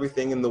control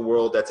everything in the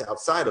world that's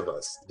outside of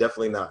us.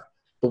 Definitely not.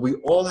 But we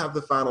all have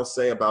the final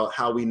say about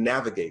how we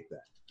navigate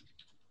that,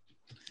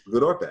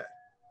 good or bad.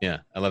 Yeah,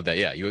 I love that.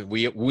 Yeah,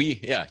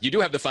 you do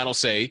have the final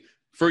say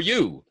for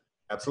you.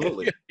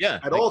 Absolutely. Yeah.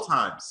 At all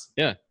times.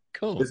 Yeah,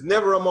 cool. There's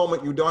never a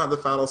moment you don't have the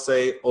final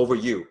say over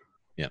you.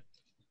 Yeah,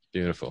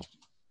 beautiful.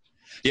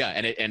 Yeah,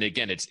 and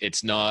again,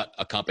 it's not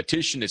a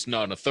competition. It's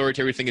not an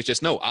authoritarian thing. It's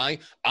just, no, I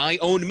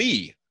own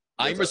me.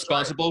 I'm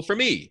responsible for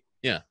me.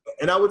 Yeah.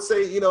 And I would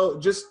say,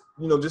 just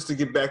to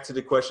get back to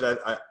the question,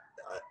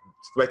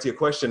 back to your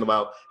question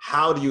about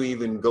how do you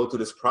even go through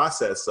this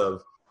process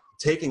of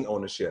taking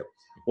ownership?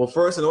 Well,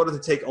 first, in order to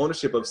take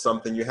ownership of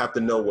something, you have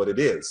to know what it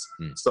is.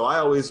 So I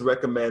always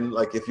recommend,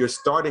 like, if you're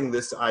starting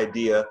this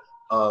idea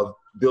of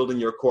building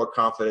your core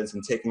confidence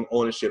and taking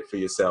ownership for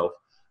yourself,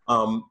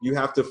 you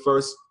have to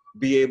first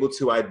be able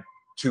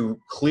to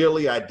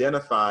clearly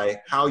identify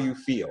how you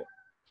feel.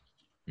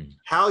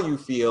 How you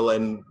feel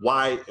and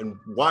why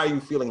are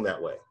you feeling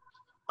that way?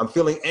 I'm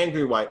feeling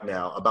angry right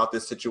now about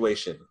this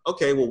situation.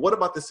 Okay, well, what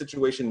about this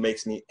situation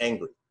makes me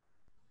angry?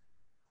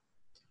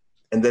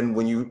 And then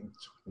when you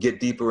get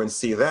deeper and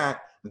see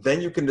that, then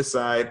you can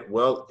decide,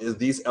 well, is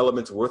these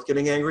elements worth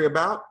getting angry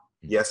about?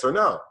 Yes or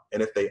no?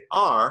 And if they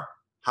are,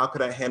 how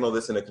could I handle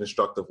this in a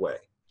constructive way?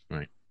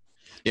 Right.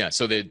 Yeah.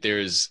 So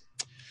there's,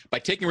 by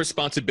taking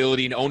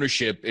responsibility and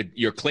ownership,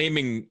 you're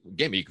claiming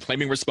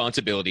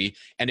responsibility.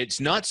 And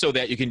it's not so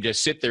that you can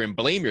just sit there and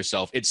blame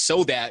yourself. It's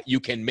so that you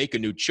can make a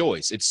new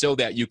choice. It's so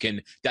that you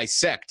can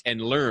dissect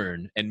and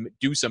learn and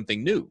do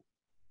something new.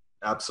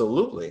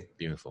 Absolutely.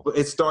 Beautiful.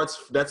 It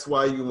starts, that's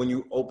why when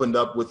you opened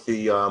up with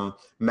the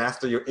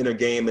master your inner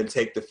game and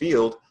take the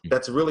field,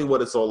 that's really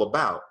what it's all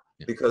about.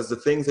 Yeah. Because the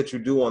things that you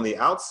do on the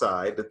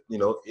outside,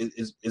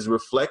 is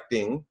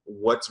reflecting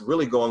what's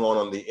really going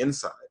on the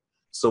inside.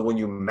 So when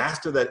you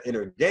master that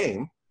inner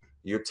game,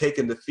 you're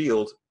taking the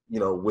field,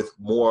 with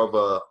more of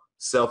a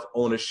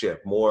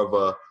self-ownership, more of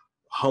a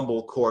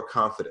humble core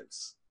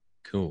confidence.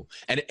 Cool.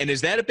 And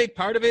is that a big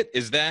part of it?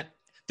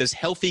 Does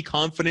healthy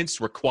confidence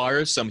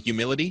require some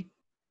humility?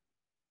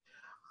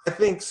 I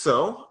think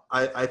so.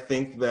 I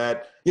think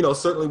that,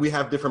 certainly we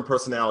have different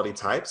personality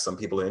types. Some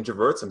people are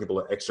introverts, some people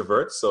are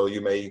extroverts. So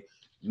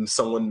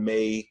someone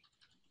may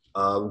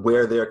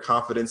wear their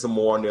confidence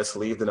more on their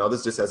sleeve than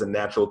others, just as a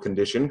natural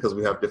condition, because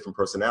we have different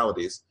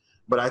personalities.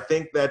 But I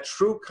think that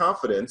true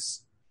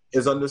confidence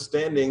is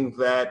understanding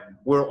that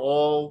we're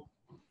all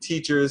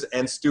teachers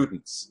and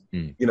students,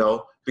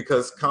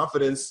 because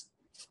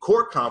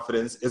core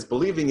confidence is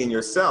believing in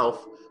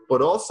yourself,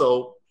 but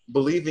also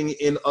believing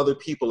in other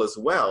people as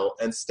well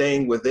and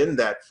staying within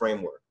that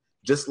framework.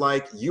 Just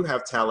like you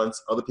have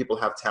talents, other people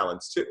have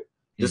talents too.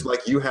 Just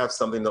like you have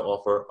something to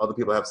offer, other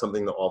people have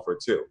something to offer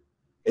too.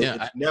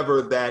 It's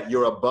never that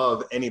you're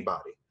above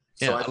anybody.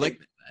 So I like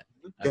that.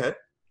 Go ahead.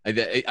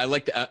 I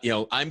like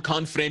the, I'm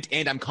confident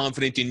and I'm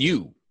confident in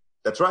you.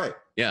 That's right.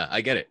 Yeah,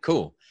 I get it.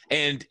 Cool.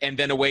 And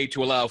then a way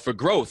to allow for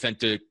growth and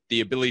to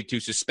the ability to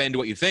suspend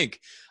what you think.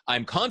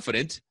 I'm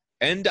confident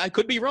and I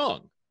could be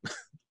wrong.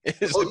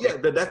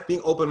 That's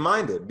being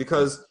open-minded,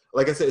 because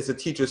like I said, it's a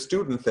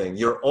teacher-student thing.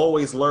 You're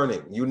always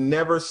learning. You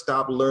never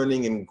stop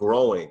learning and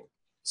growing.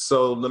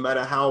 So no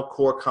matter how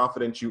core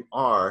confident you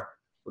are,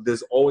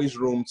 there's always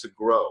room to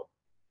grow,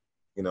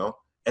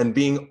 and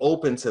being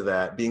open to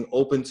that, being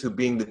open to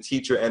being the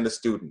teacher and the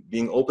student,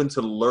 being open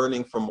to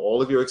learning from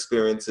all of your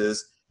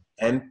experiences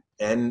and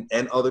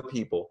other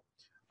people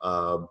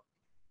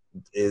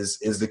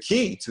is the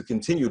key to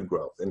continued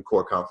growth and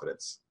core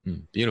confidence.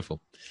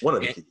 Beautiful. One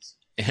of the keys.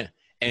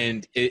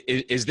 And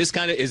is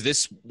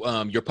this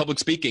your public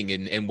speaking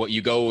and what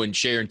you go and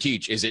share and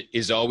teach? Is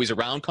it always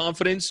around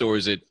confidence, or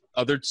is it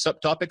other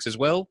subtopics as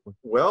well?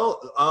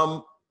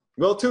 Well,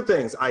 two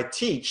things. I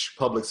teach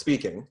public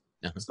speaking,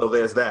 so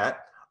there's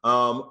that.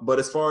 But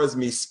as far as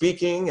me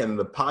speaking and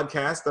the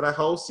podcast that I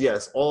host,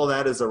 yes, all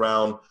that is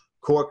around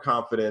core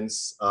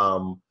confidence,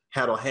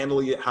 how to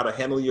handle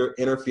your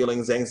inner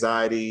feelings,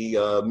 anxiety,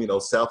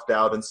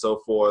 self-doubt, and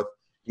so forth.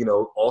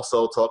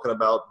 Also talking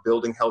about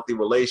building healthy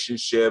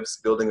relationships,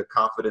 building a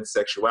confident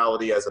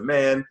sexuality as a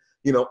man,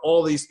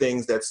 all these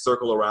things that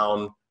circle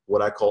around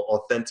what I call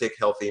authentic,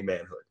 healthy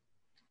manhood.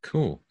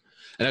 Cool.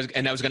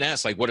 And I was going to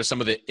ask, what are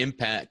some of the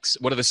impacts?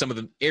 What are some of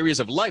the areas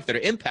of life that are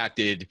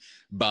impacted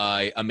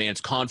by a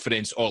man's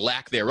confidence or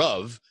lack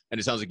thereof? And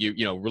it sounds like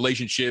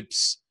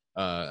relationships,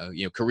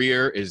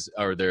 career is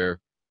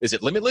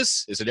it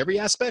limitless? Is it every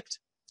aspect?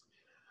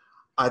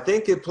 I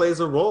think it plays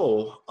a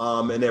role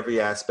in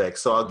every aspect.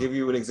 So I'll give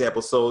you an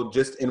example. So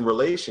just in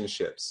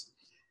relationships,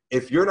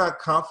 if you're not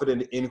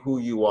confident in who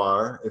you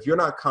are, if you're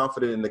not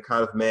confident in the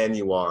kind of man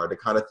you are, the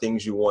kind of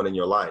things you want in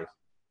your life,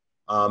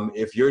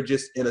 if you're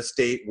just in a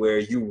state where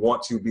you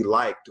want to be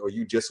liked or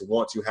you just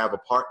want to have a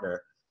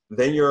partner,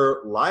 then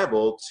you're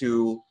liable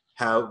to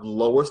have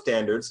lower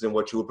standards than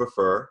what you would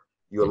prefer.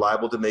 You're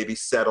liable to maybe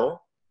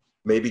settle,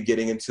 maybe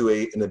getting into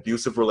an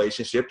abusive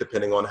relationship,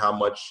 depending on how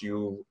much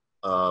your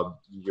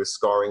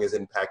scarring is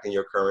impacting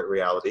your current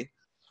reality.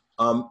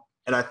 And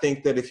I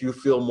think that if you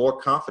feel more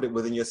confident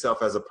within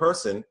yourself as a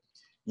person,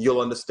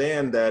 you'll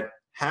understand that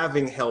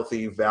having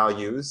healthy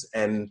values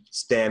and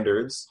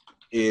standards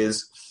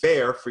is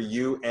fair for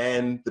you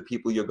and the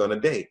people you're going to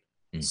date.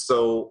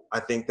 So I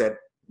think that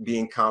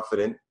being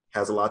confident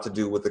has a lot to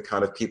do with the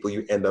kind of people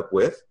you end up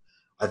with.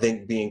 I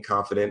think being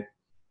confident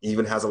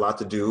even has a lot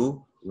to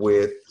do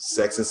with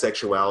sex and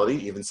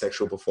sexuality, even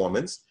sexual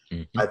performance.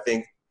 I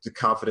think the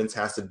confidence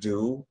has to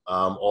do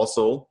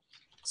also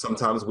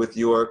sometimes with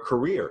your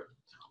career.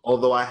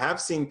 Although I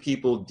have seen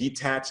people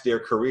detach their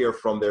career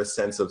from their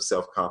sense of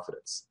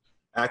self-confidence.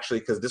 Actually,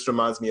 because this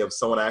reminds me of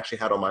someone I actually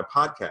had on my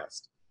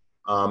podcast.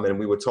 And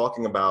we were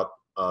talking about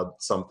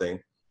something.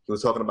 He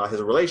was talking about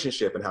his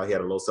relationship and how he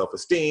had a low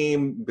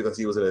self-esteem because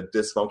he was in a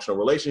dysfunctional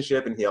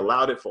relationship, and he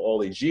allowed it for all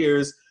these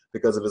years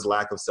because of his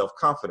lack of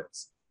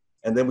self-confidence.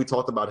 And then we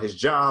talked about his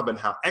job and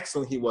how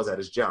excellent he was at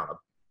his job.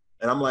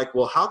 And I'm like,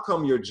 well, how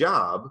come your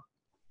job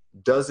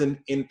doesn't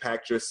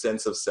impact your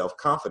sense of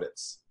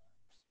self-confidence?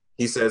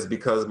 He says,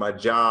 because my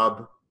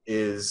job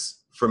is,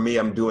 for me,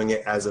 I'm doing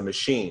it as a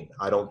machine.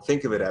 I don't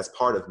think of it as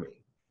part of me.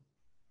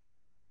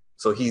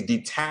 So he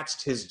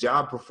detached his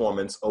job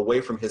performance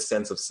away from his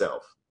sense of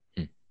self.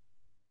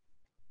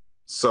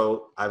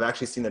 So I've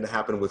actually seen that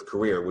happen with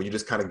career, where you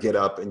just kind of get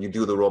up and you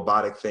do the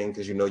robotic thing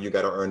because you know you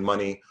got to earn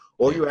money,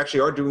 or you actually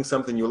are doing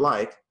something you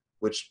like,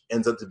 which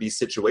ends up to be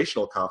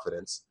situational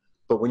confidence.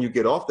 But when you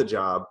get off the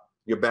job,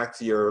 you're back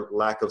to your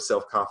lack of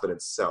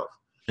self-confidence self.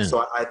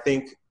 So I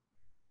think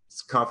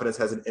confidence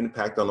has an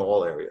impact on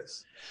all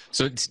areas.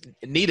 So it's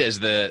neat as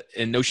the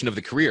notion of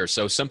the career.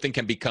 So something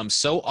can become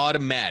so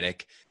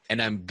automatic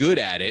and I'm good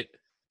at it,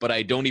 but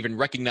I don't even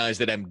recognize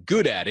that I'm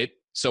good at it.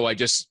 So I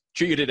just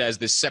treat it as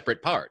this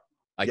separate part.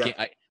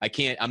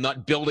 I'm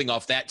not building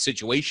off that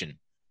situation.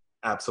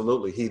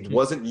 Absolutely. He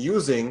wasn't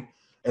using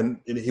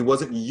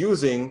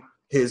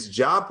his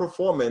job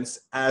performance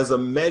as a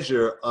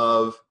measure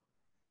of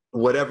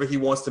whatever he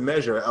wants to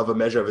measure, of a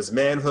measure of his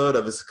manhood,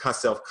 of his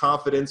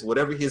self-confidence,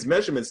 whatever his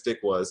measurement stick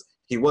was.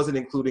 He wasn't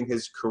including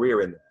his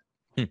career in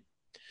that.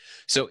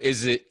 So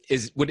is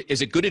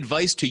it good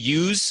advice to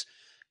use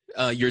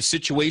your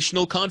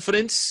situational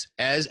confidence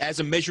as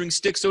a measuring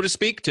stick, so to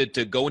speak,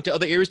 to go into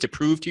other areas to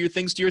prove to your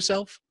things to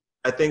yourself?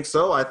 I think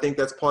so. I think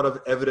that's part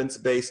of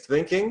evidence-based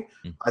thinking.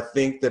 I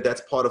think that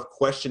that's part of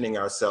questioning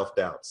our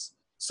self-doubts.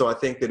 So I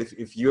think that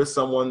if you're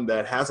someone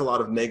that has a lot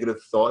of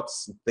negative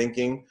thoughts,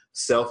 thinking,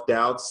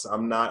 self-doubts, I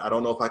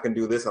don't know if I can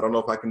do this, I don't know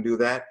if I can do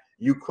that,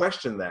 you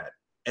question that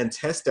and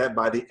test that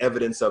by the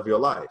evidence of your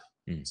life.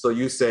 So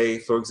you say,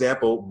 for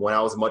example, when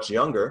I was much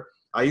younger,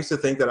 I used to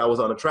think that I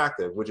was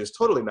unattractive, which is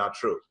totally not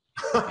true.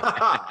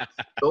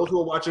 Those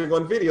who are watching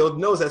on video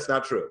knows that's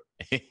not true.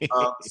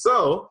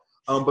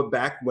 But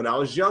back when I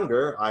was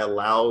younger, I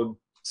allowed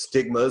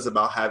stigmas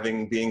about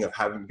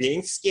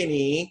being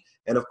skinny,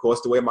 and of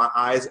course the way my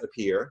eyes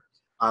appear.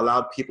 I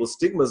allowed people's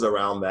stigmas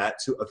around that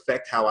to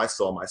affect how I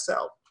saw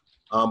myself.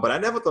 But I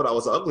never thought I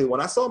was ugly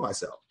when I saw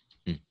myself.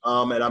 And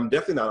I'm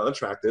definitely not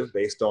unattractive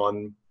based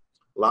on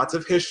lots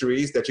of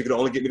histories that you can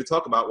only get me to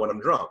talk about when I'm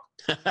drunk.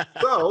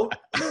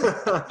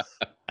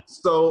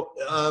 So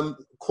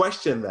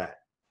question that.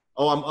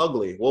 Oh, I'm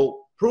ugly.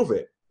 Well, prove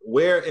it.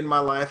 Where in my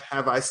life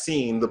have I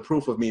seen the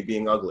proof of me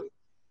being ugly?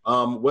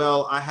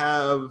 Well, I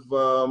have,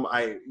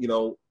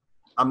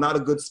 I'm not a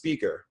good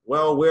speaker.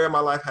 Well, where in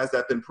my life has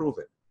that been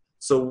proven?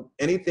 So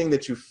anything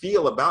that you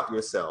feel about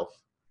yourself,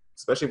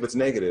 especially if it's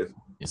negative,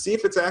 see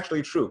if it's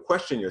actually true.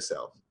 Question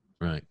yourself.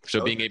 Right.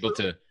 So being able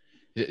to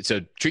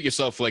treat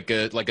yourself like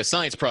a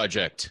science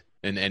project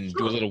and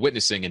do a little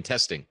witnessing and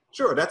testing.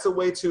 Sure. That's a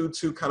way to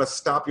kind of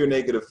stop your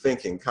negative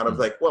thinking. Kind of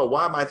like, well,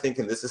 why am I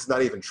thinking this? This is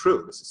not even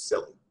true. This is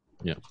silly.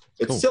 Yeah.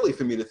 It's silly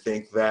for me to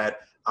think that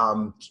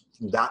I'm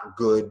not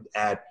good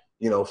at,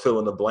 fill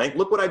in the blank.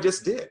 Look what I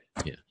just did.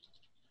 Yeah.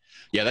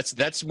 Yeah.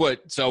 That's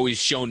what's always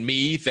shown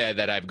me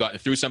that I've gotten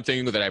through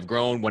something, that I've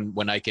grown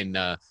when I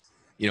can,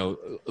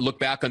 look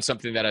back on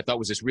something that I thought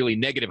was this really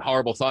negative,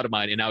 horrible thought of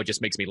mine. And now it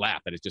just makes me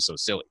laugh that it's just so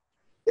silly.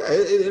 Yeah,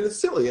 it's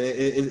silly. And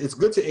it's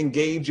good to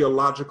engage your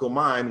logical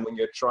mind when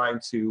you're trying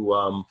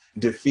to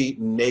defeat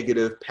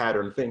negative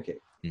pattern thinking.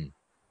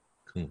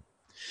 Cool.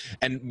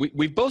 And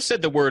we've both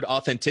said the word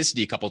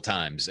authenticity a couple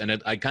times,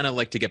 and I kind of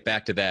like to get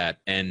back to that.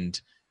 And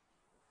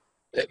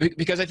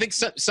because I think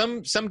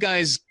some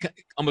guys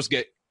almost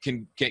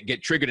can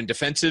get triggered and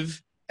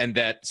defensive. And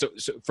that, so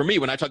for me,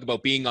 when I talk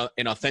about being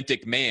an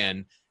authentic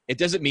man, it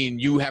doesn't mean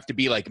you have to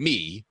be like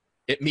me.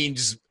 It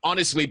means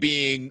honestly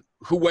being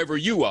whoever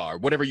you are,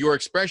 whatever your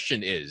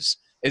expression is.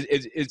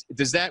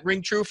 Does that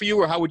ring true for you,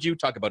 or how would you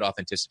talk about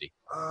authenticity?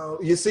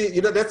 You see,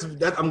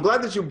 I'm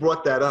glad that you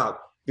brought that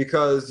up,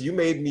 because you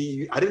made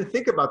me, I didn't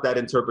think about that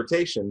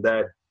interpretation,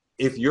 that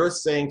if you're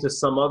saying to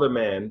some other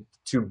man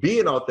to be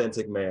an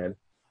authentic man,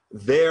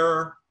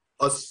 they're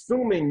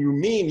assuming you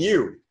mean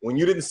you when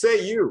you didn't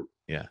say you.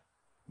 Yeah.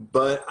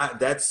 But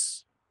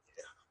that's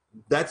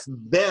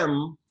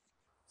them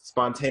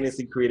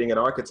spontaneously creating an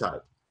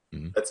archetype.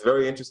 Mm-hmm. That's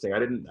very interesting.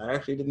 I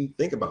actually didn't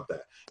think about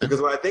that,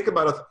 because when I think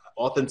about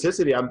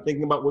authenticity, I'm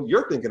thinking about what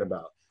you're thinking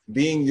about,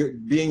 being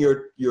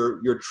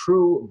your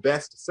true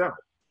best self,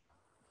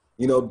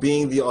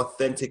 being the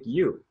authentic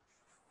you.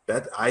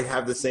 That I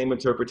have the same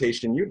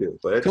interpretation you do,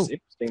 but it's cool.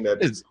 Interesting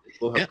that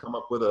people have come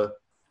up with a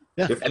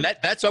different. And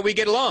that's why we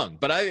get along.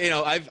 But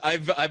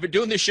I've been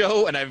doing this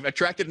show, and I've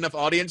attracted enough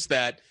audience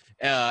that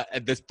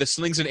the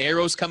slings and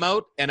arrows come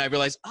out, and I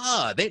realize,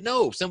 they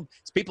know some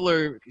people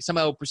are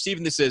somehow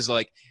perceiving this as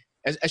like,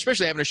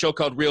 especially having a show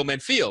called Real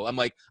Men Feel. I'm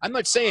like, I'm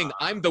not saying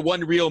I'm the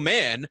one real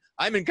man.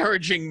 I'm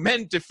encouraging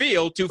men to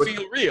feel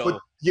real.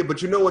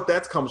 But you know what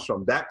that comes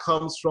from? That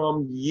comes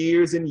from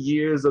years and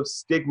years of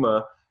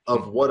stigma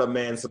of what a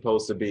man's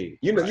supposed to be.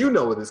 You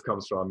know where this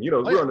comes from.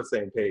 We're on the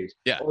same page.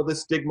 Yeah. All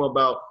this stigma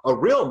about a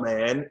real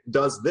man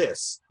does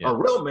this. Yeah. A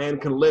real man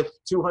can lift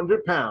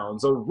 200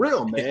 pounds. A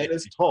real man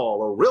is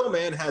tall. A real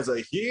man has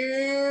a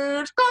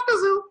huge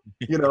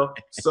cockazoo.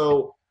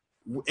 So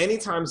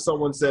anytime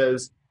someone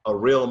says a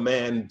real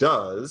man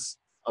does,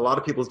 a lot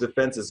of people's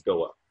defenses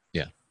go up.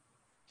 Yeah.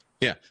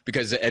 Yeah.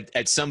 Because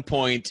at some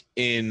point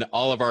in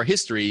all of our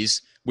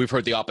histories, we've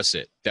heard the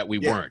opposite, that we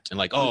weren't. And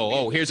like,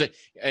 here's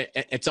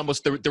it's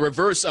almost the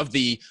reverse of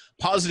the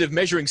positive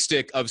measuring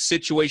stick of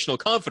situational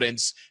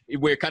confidence.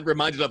 We're kind of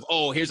reminded of,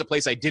 here's a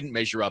place I didn't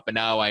measure up. And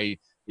now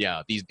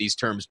these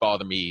terms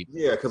bother me.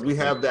 Yeah, because we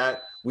have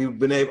that.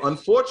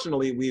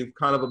 Unfortunately, we've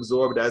kind of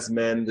absorbed as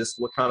men this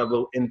kind of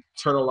little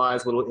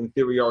internalized little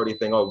inferiority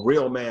thing. Oh,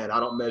 real man, I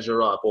don't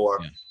measure up. Or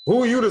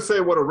who are you to say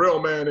what a real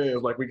man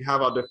is? Like, we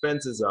have our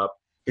defenses up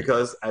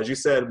because, as you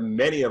said,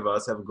 many of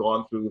us have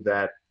gone through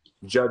that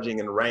judging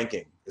and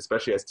ranking,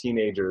 especially as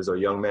teenagers or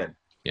young men.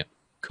 Yeah,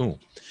 cool.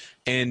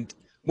 And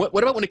what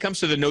about when it comes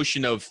to the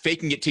notion of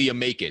faking it till you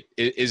make it?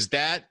 Is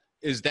that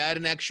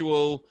an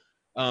actual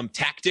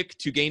tactic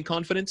to gain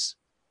confidence?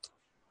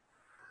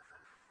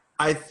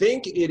 I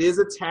think it is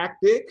a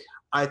tactic.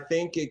 I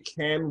think it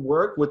can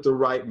work with the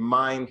right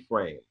mind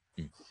frame.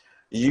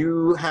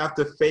 You have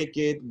to fake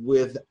it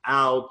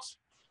without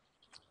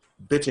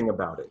bitching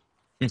about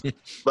it.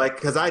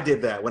 Because I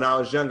did that when I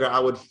was younger. I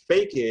would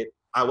fake it.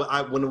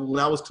 When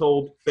I was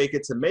told fake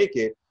it to make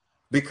it,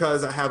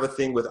 because I have a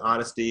thing with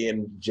honesty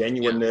and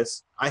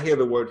genuineness, I hear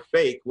the word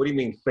fake. What do you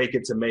mean fake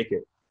it to make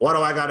it? Why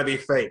do I got to be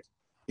fake?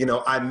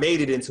 I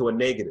made it into a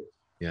negative.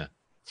 Yeah.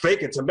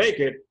 Fake it to make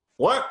it.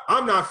 What?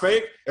 I'm not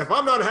fake. If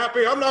I'm not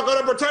happy, I'm not going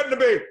to pretend to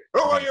be.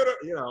 Who are you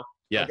to,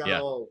 I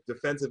got all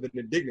defensive and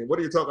indignant. What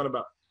are you talking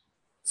about?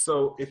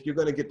 So if you're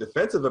going to get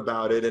defensive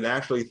about it and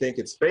actually think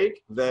it's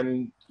fake,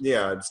 then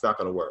it's not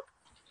going to work.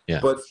 Yeah.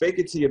 But fake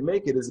it till you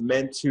make it is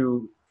meant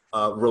to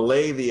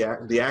relay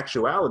the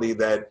actuality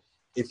that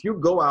if you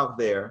go out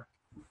there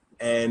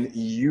and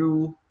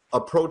you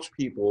approach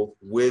people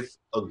with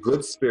a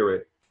good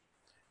spirit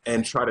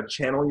and try to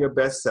channel your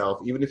best self,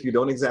 even if you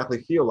don't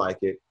exactly feel like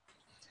it,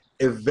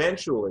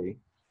 eventually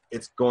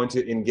it's going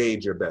to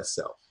engage your best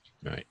self.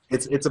 Right.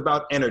 It's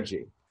about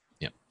energy.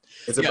 Yeah.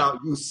 It's about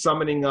you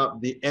summoning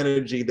up the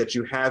energy that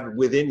you have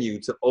within you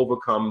to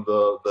overcome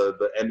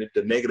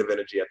the negative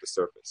energy at the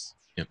surface.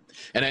 Yeah.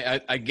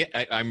 And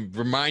I'm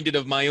reminded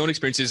of my own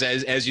experiences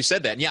as you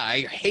said that. And yeah,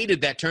 I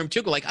hated that term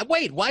too. Like,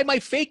 wait, why am I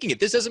faking it?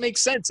 This doesn't make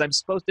sense. I'm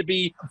supposed to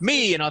be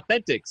me and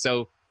authentic.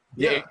 So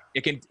yeah,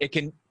 it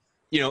can,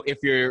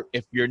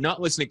 if you're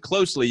not listening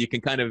closely, you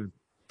can kind of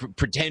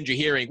pretend you're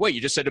hearing, wait,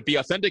 you just said to be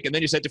authentic and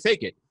then you said to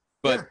fake it.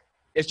 But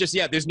it's just,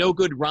 there's no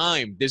good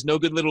rhyme. There's no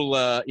good little,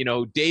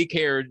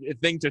 daycare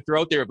thing to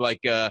throw out there of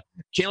like,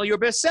 channel your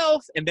best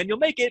self and then you'll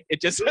make it.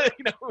 It just,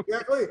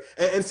 Exactly.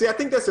 And see, I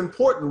think that's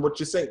important what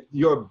you're saying,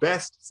 your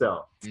best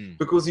self,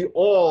 because you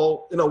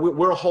all,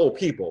 we're a whole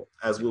people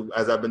as we've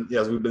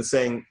been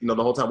saying, the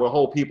whole time, we're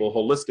whole people,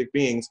 holistic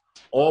beings,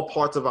 all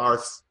parts of our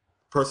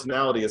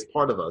personality is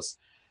part of us.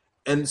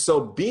 And so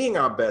being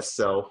our best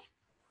self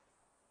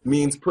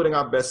means putting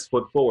our best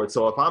foot forward.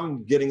 So if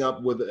I'm getting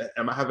up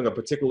am I having a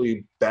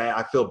particularly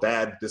I feel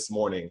bad this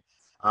morning,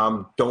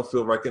 don't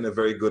feel like in a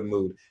very good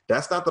mood,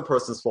 that's not the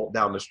person's fault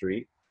down the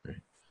street. Right.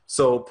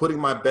 So putting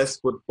my best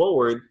foot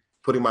forward,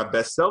 putting my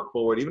best self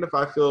forward, even if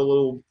I feel a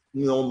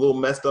little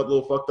messed up, a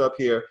little fucked up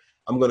here,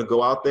 I'm going to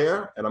go out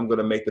there and I'm going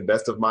to make the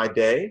best of my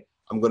day.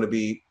 I'm going to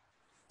be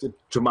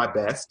to my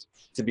best,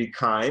 to be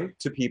kind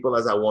to people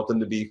as I want them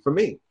to be for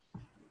me.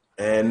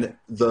 And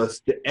the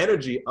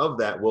energy of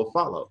that will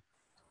follow,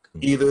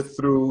 either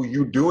through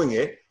you doing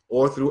it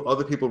or through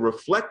other people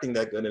reflecting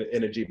that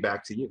energy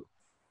back to you.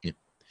 Yeah.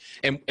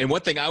 And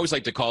one thing I always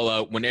like to call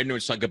out when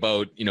everyone's talking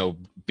about,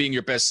 being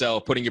your best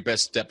self, putting your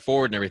best step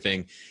forward and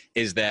everything,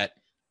 is that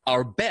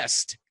our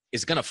best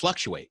is going to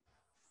fluctuate,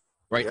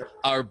 right? Yeah.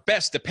 Our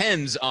best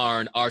depends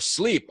on our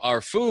sleep, our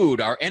food,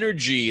 our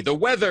energy, the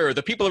weather,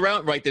 the people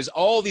around, right? There's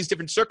all these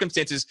different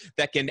circumstances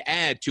that can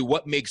add to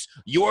what makes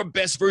your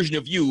best version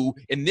of you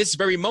in this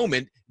very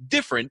moment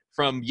different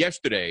from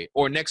yesterday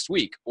or next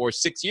week or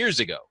 6 years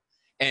ago.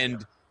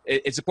 And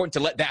it's important to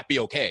let that be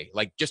okay.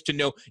 Like, just to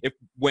know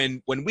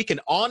when we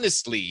can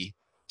honestly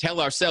tell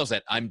ourselves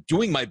that I'm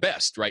doing my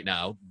best right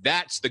now,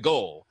 that's the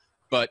goal.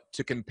 But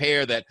to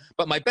compare that,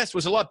 but my best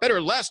was a lot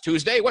better last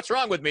Tuesday. What's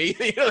wrong with me?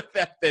 And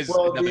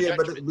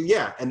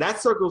that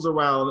circles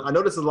around. I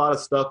know there's a lot of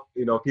stuff,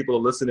 people are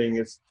listening.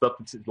 It's a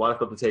lot of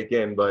stuff to take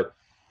in, but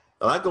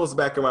that goes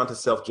back around to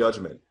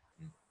self-judgment.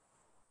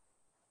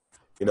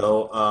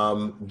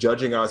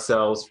 Judging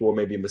ourselves for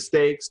maybe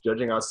mistakes,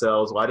 judging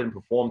ourselves, well, I didn't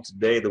perform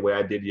today the way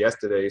I did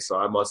yesterday, so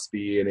I must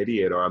be an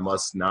idiot, or I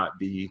must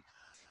be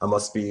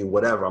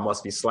whatever, I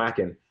must be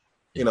slacking.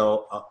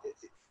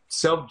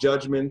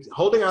 Self-judgment,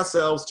 holding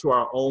ourselves to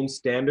our own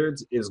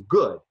standards is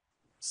good.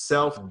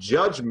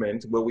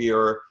 Self-judgment, where we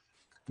are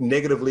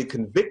negatively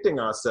convicting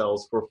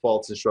ourselves for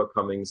faults and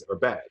shortcomings, are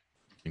bad.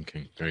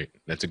 Okay, great.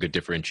 That's a good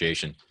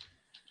differentiation.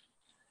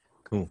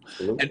 Cool.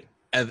 Absolutely.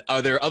 And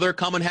are there other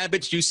common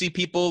habits you see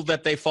people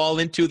that they fall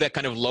into that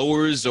kind of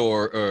lowers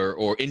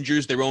or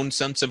injures their own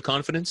sense of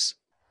confidence?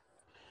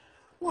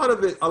 A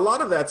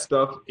lot of that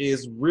stuff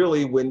is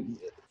really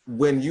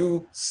when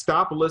you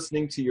stop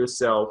listening to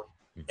yourself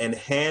and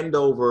hand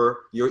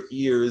over your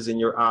ears and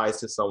your eyes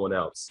to someone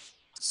else.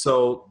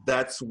 So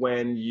that's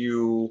when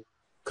you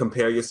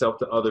compare yourself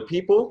to other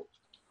people.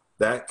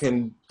 That's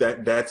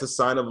a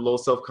sign of low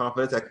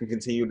self-confidence. That can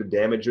continue to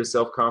damage your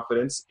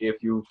self-confidence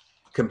if you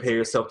compare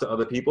yourself to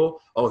other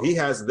people. Oh, he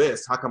has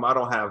this, how come I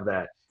don't have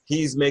that?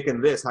 He's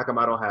making this, how come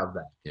I don't have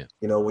that?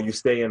 Yeah. When you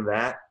stay in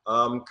that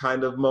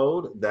kind of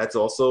mode, that's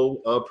also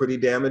pretty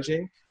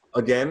damaging.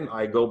 Again,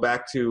 I go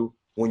back to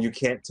when you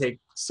can't take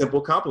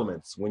simple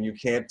compliments, when you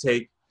can't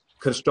take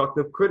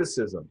constructive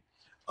criticism,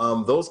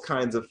 those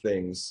kinds of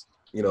things,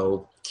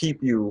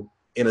 keep you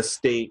in a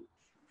state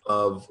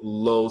of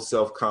low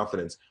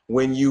self-confidence.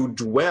 When you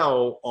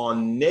dwell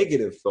on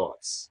negative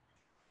thoughts,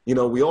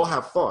 we all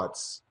have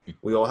thoughts.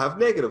 We all have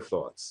negative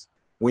thoughts.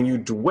 When you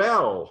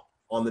dwell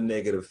on the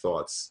negative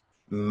thoughts,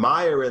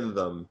 mire in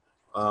them,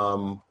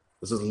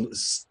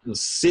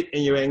 sit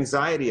in your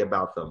anxiety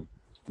about them,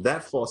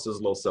 that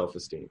fosters low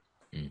self-esteem.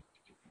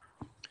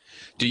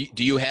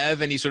 Do you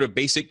have any sort of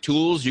basic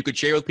tools you could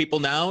share with people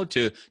now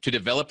to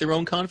develop their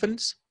own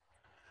confidence?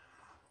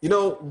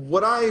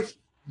 What I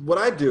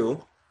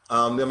do,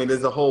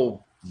 there's a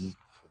whole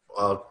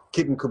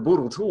kit and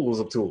caboodle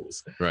tools of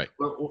tools. Right.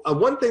 But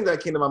one thing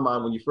that came to my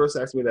mind when you first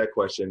asked me that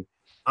question,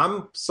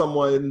 I'm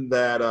someone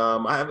that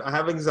I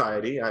have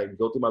anxiety. I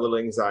go through my little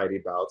anxiety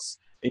bouts.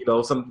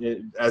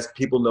 As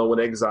people know, with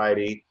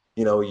anxiety,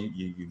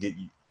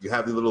 you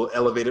have the little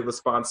elevated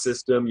response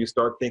system. You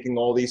start thinking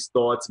all these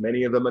thoughts.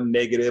 Many of them are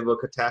negative or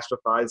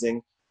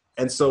catastrophizing.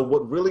 And so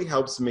what really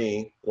helps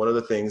me, one of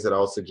the things that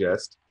I'll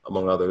suggest,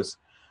 among others,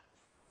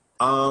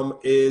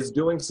 is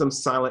doing some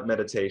silent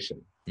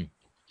meditation.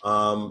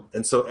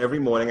 And so every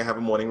morning I have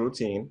a morning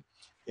routine,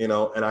 and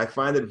I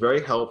find it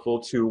very helpful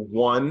to,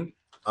 one,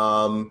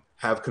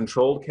 have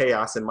controlled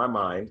chaos in my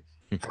mind,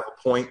 at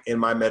a point in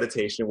my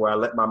meditation where I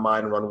let my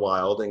mind run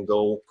wild and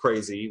go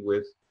crazy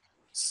with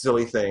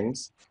silly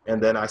things.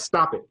 And then I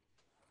stop it.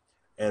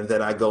 And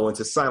then I go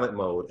into silent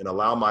mode and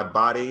allow my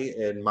body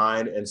and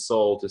mind and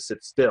soul to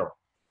sit still.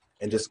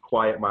 and just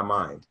quiet my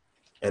mind.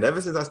 And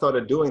ever since I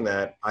started doing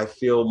that, I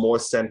feel more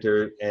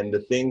centered, and the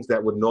things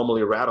that would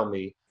normally rattle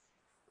me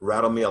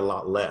a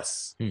lot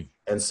less.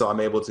 And so I'm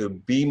able to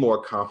be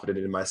more confident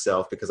in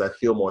myself because I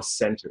feel more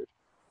centered.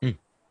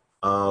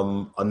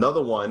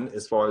 Another one,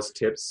 as far as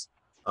tips,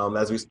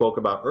 as we spoke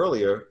about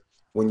earlier,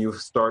 when you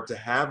start to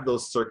have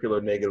those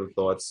circular negative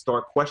thoughts,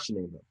 start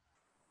questioning them.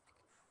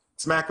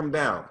 Smack them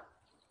down.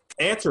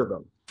 Answer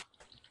them.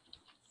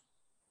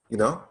 You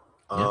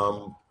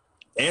know?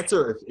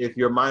 Answer, if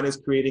your mind is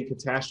creating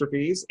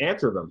catastrophes,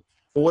 answer them.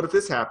 Well, what if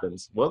this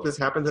happens? Well, if this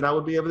happens, then I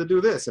would be able to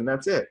do this, and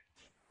that's it.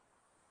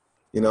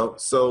 You know,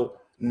 so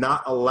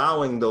not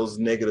allowing those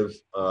negative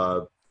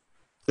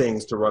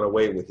things to run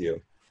away with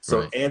you.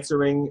 So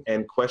answering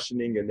and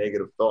questioning your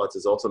negative thoughts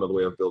is also another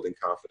way of building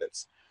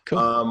confidence.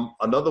 Cool.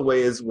 Another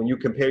way is when you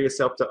compare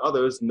yourself to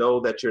others, know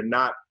that you're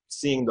not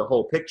seeing the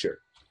whole picture.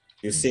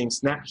 You're seeing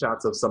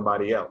snapshots of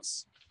somebody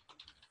else.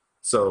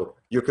 So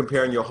you're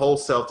comparing your whole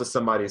self to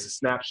somebody's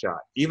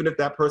snapshot, even if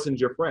that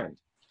person's your friend.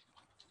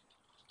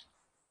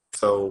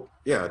 So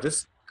yeah,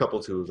 just a couple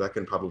tools. I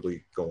can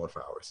probably go on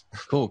for hours.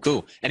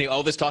 Cool. And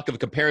all this talk of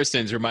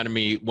comparisons reminded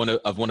me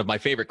of one of my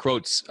favorite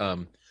quotes.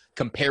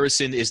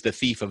 Comparison is the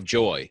thief of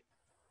joy.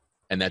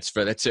 And that's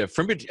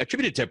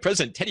attributed to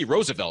President Teddy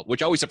Roosevelt,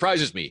 which always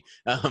surprises me.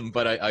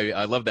 But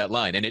I love that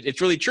line. And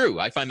it's really true.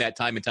 I find that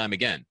time and time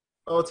again.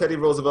 Oh, Teddy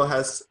Roosevelt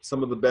has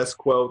some of the best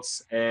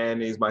quotes,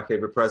 and he's my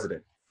favorite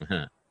president.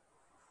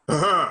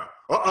 Uh-oh.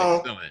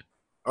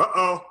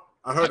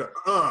 I heard it.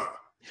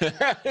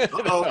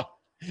 No,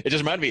 it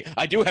just reminded me.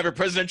 I do have a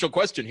presidential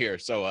question here,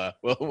 so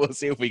we'll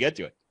see if we get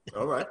to it.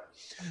 All right.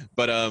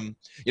 But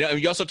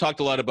you also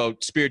talked a lot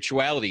about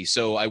spirituality.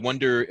 So I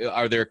wonder,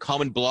 are there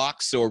common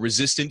blocks or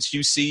resistance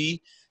you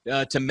see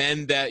to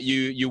men that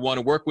you want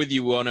to work with?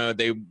 You want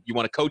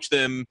to coach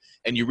them,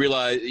 and you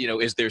realize,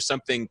 is there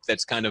something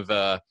that's kind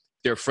of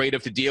they're afraid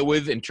of to deal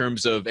with in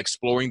terms of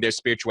exploring their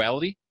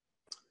spirituality?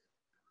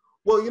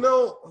 Well,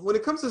 when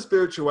it comes to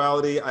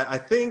spirituality, I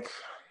think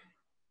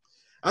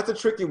that's a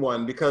tricky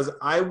one, because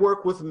I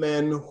work with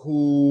men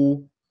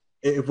who,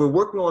 if we're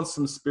working on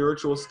some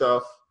spiritual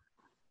stuff,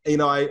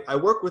 I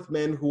work with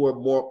men who are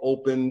more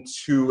open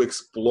to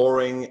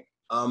exploring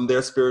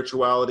their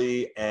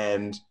spirituality,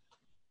 and,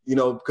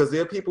 because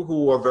there are people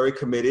who are very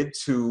committed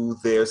to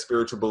their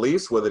spiritual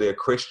beliefs, whether they're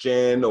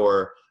Christian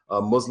or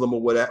Muslim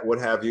or what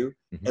have you.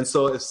 Mm-hmm. And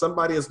so if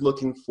somebody is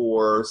looking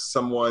for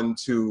someone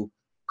to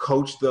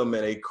coach them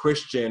in a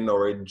Christian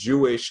or a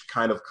Jewish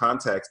kind of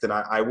context, then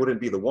I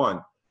wouldn't be the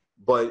one.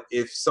 But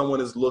if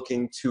someone is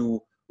looking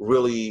to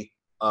really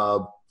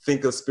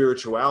think of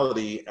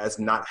spirituality as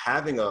not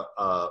having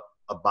a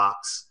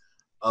box,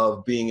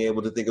 of being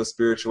able to think of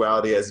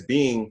spirituality as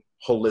being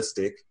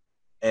holistic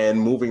and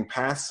moving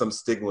past some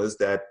stigmas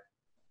that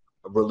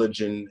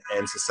religion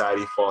and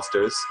society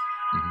fosters,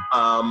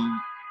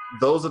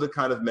 those are the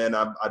kind of men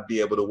I'd be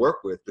able to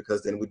work with,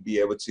 because then we'd be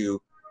able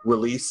to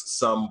release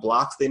some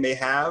blocks they may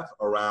have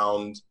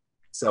around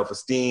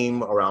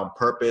self-esteem, around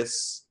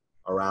purpose,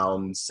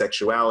 around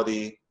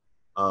sexuality.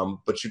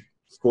 But you,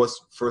 of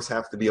course, first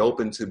have to be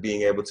open to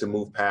being able to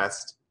move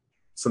past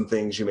some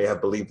things you may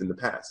have believed in the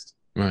past.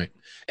 Right.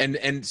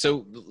 And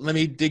so let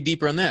me dig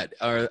deeper on that.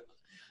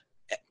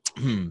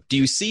 Do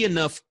you see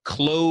enough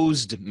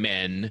closed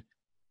men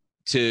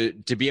to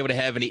be able to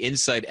have any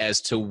insight as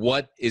to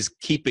what is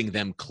keeping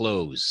them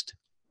closed?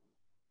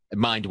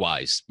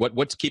 Mind-wise,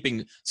 what's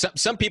keeping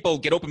some people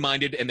get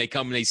open-minded and they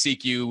come and they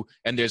seek you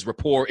and there's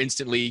rapport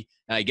instantly,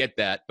 and I get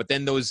that, but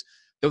then those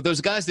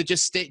guys that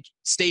just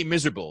stay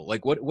miserable,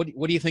 like what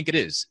do you think it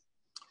is?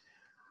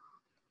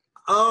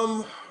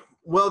 Well,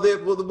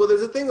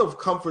 there's a thing of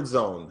comfort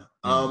zone.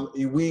 I've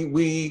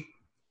been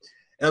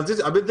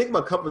thinking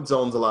about comfort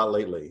zones a lot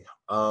lately.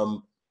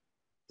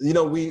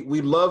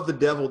 We love the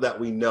devil that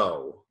we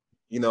know.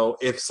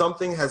 If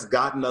something has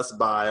gotten us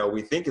by, or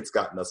we think it's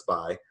gotten us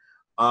by,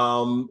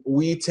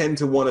 we tend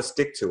to want to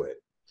stick to it.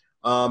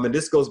 And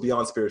this goes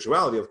beyond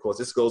spirituality, of course.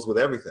 This goes with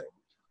everything.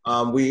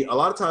 A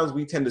lot of times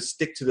we tend to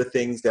stick to the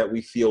things that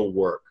we feel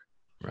work,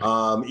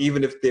 right.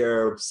 Even if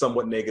they're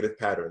somewhat negative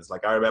patterns.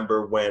 Like I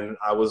remember when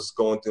I was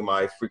going through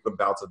my frequent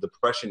bouts of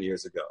depression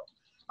years ago,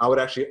 I would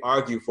actually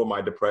argue for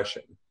my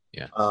depression.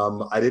 Yeah.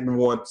 I didn't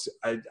want,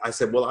 I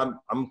said, well,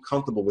 I'm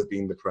comfortable with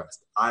being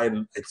depressed.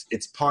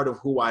 It's part of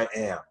who I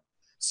am.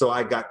 So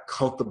I got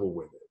comfortable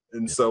with it.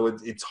 And so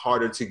it's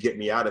harder to get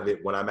me out of it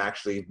when I'm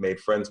actually made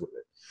friends with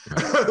it.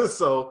 Right.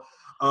 So,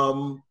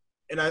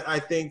 and I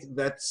think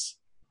that's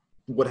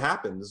what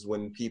happens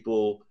when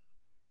people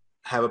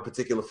have a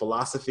particular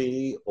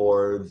philosophy,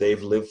 or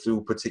they've lived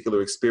through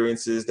particular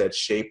experiences that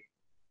shape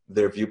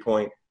their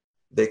viewpoint.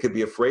 They could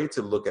be afraid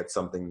to look at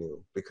something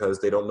new because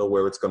they don't know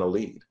where it's going to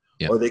lead.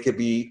 Yeah. Or they could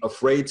be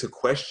afraid to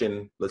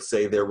question, let's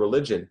say, their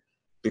religion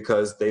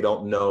because they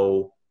don't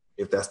know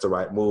if that's the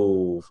right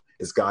move.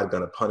 Is God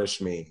going to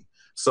punish me?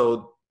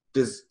 So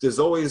there's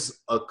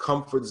always a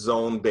comfort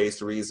zone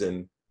based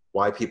reason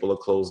why people are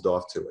closed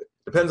off to it.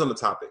 Depends on the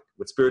topic.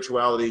 With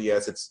spirituality,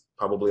 yes, it's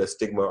probably a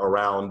stigma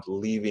around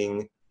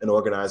leaving an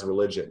organized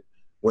religion.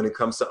 When it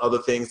comes to other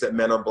things that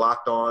men are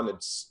blocked on,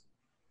 it's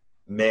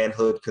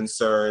manhood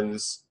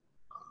concerns,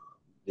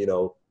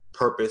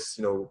 purpose,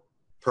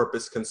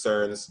 purpose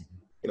concerns,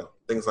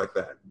 things like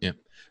that. Yeah.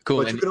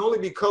 Cool. But you can only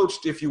be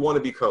coached if you want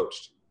to be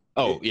coached.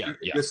 Oh, If yeah.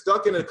 you're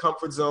stuck in a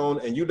comfort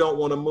zone and you don't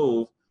want to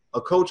move,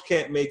 a coach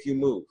can't make you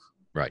move.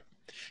 Right.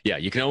 Yeah.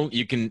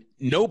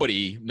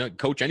 Nobody, not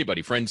coach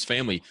anybody, friends,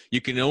 family.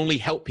 You can only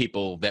help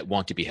people that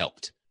want to be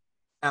helped.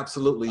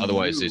 Absolutely.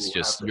 Otherwise, it's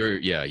just you're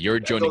joining them.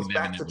 That goes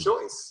back to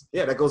choice.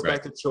 Yeah, that goes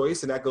back to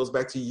choice, and that goes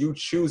back to you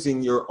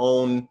choosing your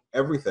own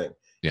everything.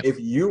 Yeah. If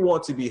you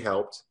want to be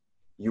helped,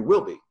 you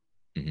will be.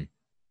 Mm-hmm.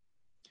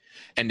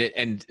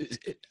 And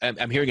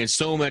I'm hearing in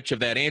so much of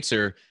that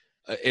answer,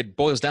 it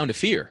boils down to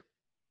fear.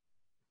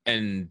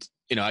 And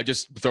I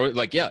just throw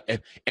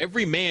it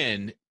every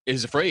man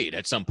is afraid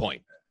at some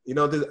point.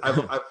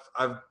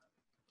 I've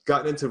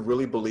gotten into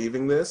really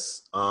believing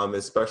this,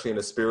 especially in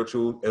a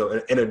spiritual,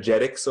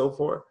 energetic, so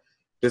forth.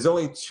 There's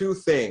only two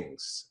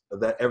things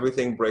that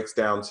everything breaks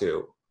down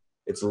to.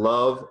 It's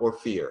love or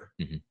fear.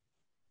 Mm-hmm.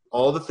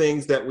 All the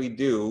things that we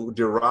do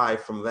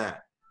derive from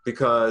that,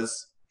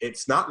 because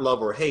it's not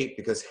love or hate,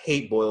 because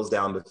hate boils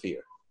down to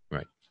fear.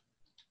 Right.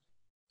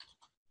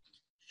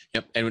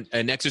 Yep.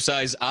 And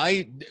exercise,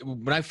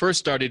 when I first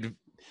started,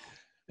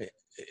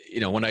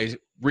 when I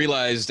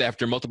realized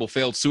after multiple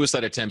failed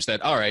suicide attempts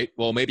that, all right,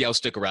 well, maybe I'll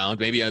stick around.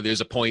 Maybe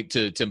there's a point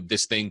to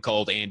this thing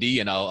called Andy,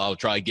 and I'll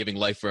try giving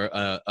life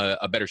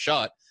a better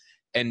shot.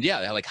 And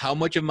yeah, like how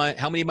many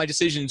of my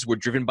decisions were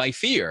driven by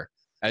fear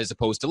as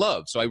opposed to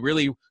love. So I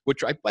really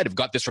I might have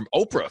got this from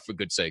Oprah, for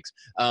good's sakes.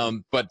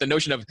 But the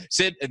notion of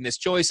sit in this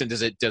choice, and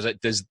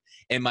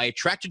am I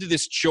attracted to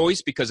this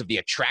choice because of the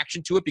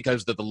attraction to it,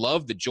 because of the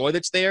love, the joy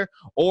that's there?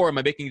 Or am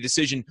I making a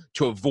decision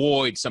to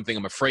avoid something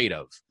I'm afraid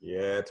of?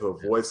 Yeah, to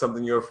avoid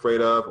something you're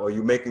afraid of, or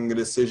you making a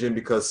decision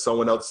because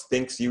someone else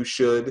thinks you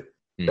should.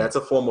 That's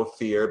a form of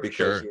fear,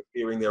 because you're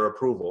fearing their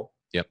approval.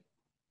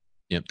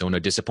 Yep. Don't want to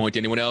disappoint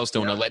anyone else.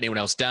 Don't want to let anyone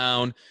else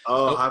down.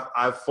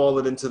 I've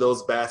fallen into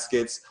those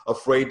baskets,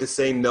 afraid to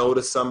say no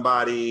to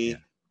somebody.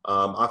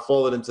 Yeah. I've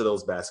fallen into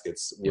those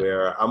baskets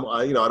where I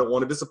don't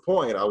want to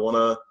disappoint. I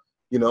want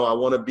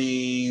to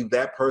be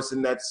that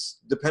person that's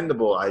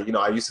dependable. I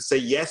used to say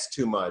yes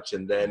too much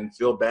and then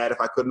feel bad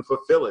if I couldn't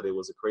fulfill it. It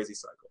was a crazy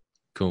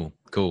cycle.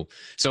 Cool.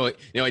 So,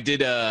 I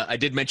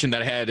did mention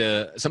that I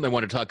had something I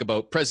wanted to talk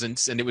about,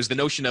 presence, and it was the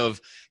notion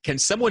of, can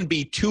someone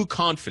be too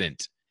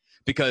confident?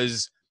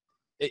 Because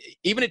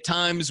even at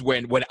times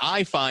when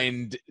I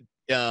find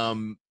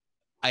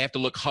I have to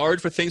look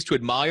hard for things to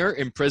admire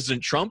in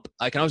President Trump,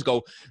 I can always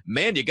go,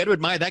 man, you got to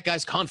admire that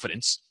guy's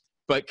confidence.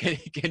 But can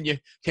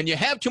you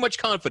have too much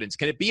confidence?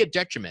 Can it be a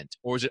detriment,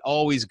 or is it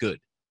always good?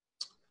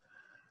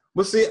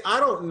 Well, see,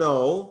 I don't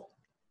know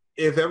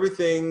if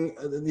everything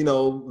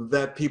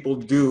that people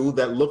do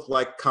that look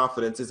like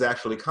confidence is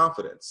actually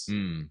confidence.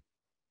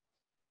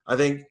 I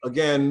think,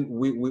 again,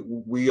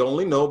 we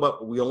only know,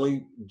 but we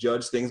only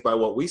judge things by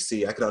what we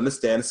see. I can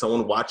understand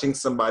someone watching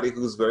somebody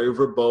who's very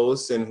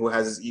verbose and who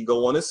has his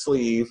ego on his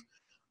sleeve,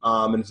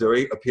 and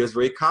appears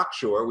very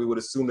cocksure. We would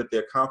assume that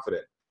they're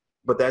confident,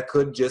 but that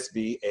could just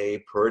be a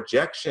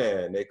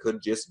projection. It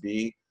could just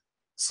be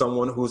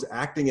someone who's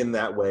acting in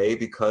that way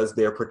because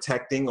they're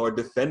protecting or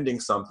defending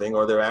something,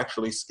 or they're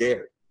actually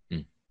scared.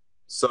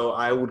 So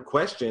I would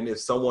question, if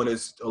someone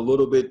is a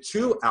little bit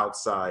too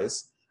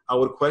outsized, I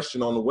would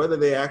question on whether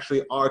they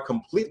actually are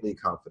completely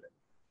confident.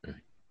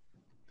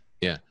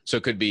 Yeah. So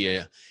it could be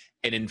an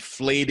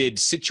inflated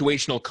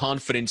situational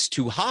confidence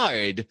to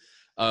hide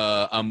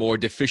a more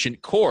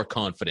deficient core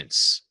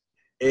confidence.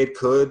 It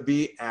could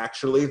be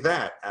actually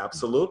that.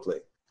 Absolutely.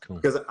 Cool.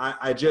 Because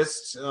I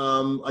just,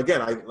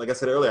 again, like I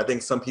said earlier, I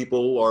think some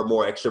people are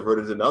more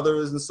extroverted than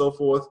others and so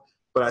forth.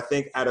 But I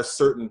think at a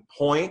certain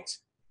point,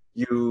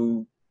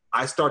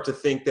 I start to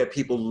think that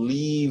people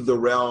leave the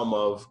realm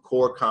of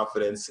core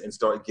confidence and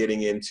start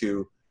getting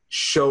into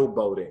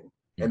showboating.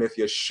 And if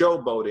you're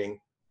showboating,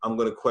 I'm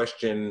going to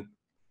question,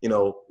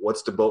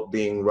 what's the boat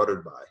being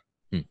ruddered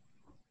by?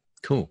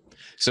 Cool.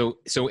 So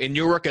in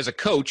your work as a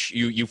coach,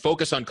 you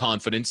focus on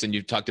confidence, and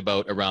you talked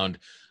about around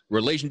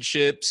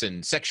relationships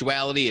and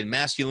sexuality and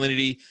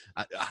masculinity.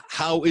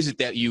 How is it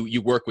that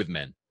you work with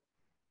men?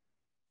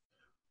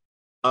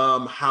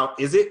 How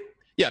is it?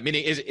 Yeah,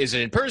 meaning is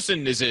it in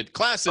person? Is it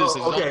classes? Is it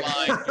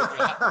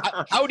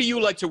online? How do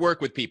you like to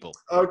work with people?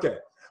 Okay.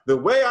 The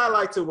way I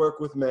like to work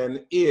with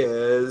men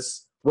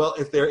is, well,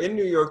 if they're in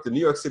New York, the New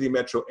York City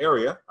metro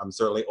area, I'm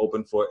certainly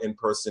open for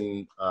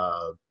in-person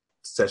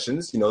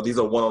sessions. These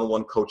are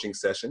one-on-one coaching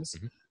sessions.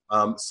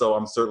 Mm-hmm. So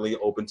I'm certainly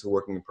open to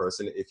working in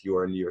person if you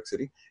are in New York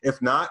City.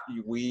 If not,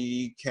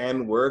 we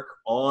can work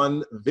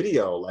on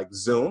video, like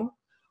Zoom,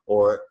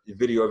 or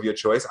video of your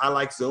choice. I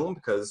like Zoom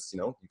because,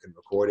 you can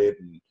record it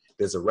and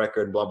there's a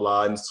record, blah,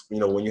 blah. And,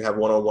 when you have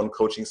one-on-one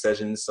coaching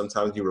sessions,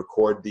 sometimes you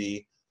record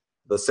the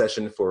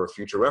session for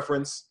future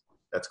reference.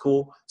 That's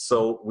cool.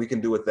 So we can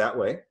do it that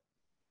way.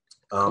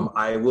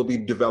 I will be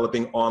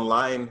developing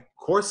online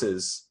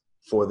courses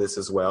for this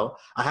as well.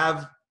 I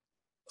have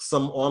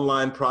some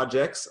online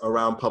projects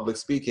around public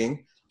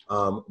speaking.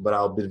 but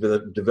I'll be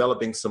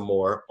developing some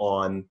more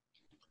on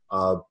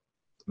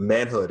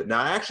manhood.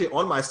 Now, actually,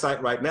 on my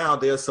site right now,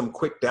 there's some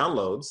quick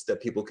downloads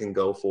that people can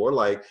go for.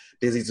 Like,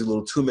 there's these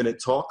little 2-minute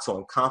talks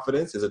on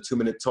confidence. There's a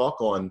 2-minute talk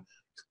on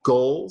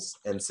goals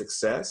and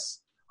success.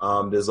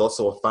 There's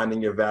also a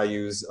Finding Your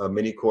Values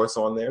mini course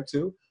on there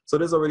too. So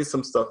there's already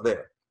some stuff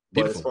there.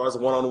 But Beautiful. as far as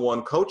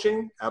one-on-one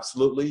coaching,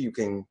 absolutely, you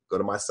can go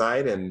to my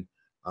site and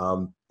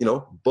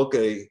book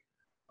a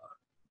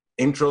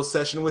intro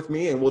session with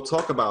me, and we'll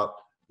talk about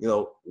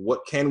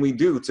what can we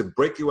do to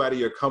break you out of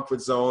your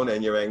comfort zone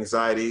and your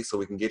anxiety, so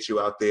we can get you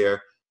out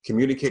there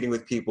communicating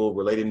with people,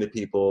 relating to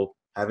people,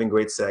 having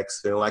great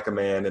sex, feeling like a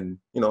man, and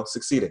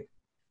succeeding.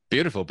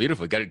 Beautiful.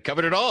 Got it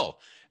covered it all.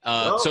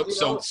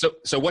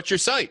 So what's your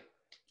site?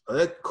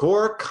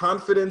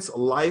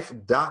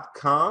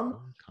 CoreConfidenceLife.com.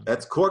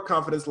 That's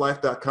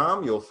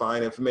CoreConfidenceLife.com. You'll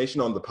find information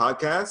on the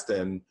podcast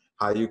and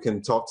how you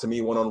can talk to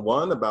me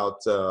one-on-one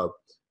about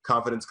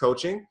confidence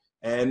coaching.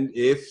 And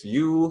if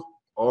you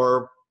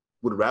would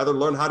rather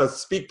learn how to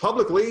speak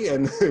publicly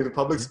and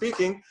public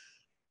speaking,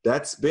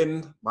 that's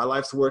been my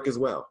life's work as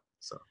well.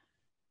 So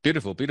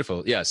Beautiful.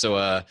 Yeah.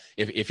 So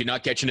if you're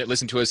not catching it,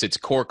 listen to us. It's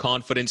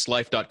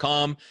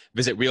CoreConfidenceLife.com.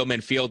 Visit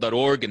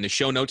realmenfeel.org. In the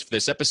show notes for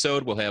this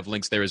episode, we'll have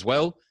links there as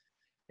well.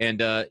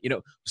 And,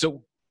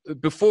 so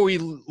before we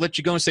let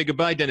you go and say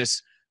goodbye,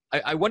 Dennis,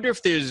 I wonder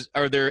if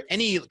are there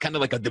any kind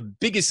of like the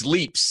biggest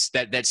leaps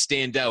that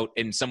stand out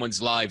in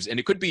someone's lives? And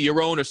it could be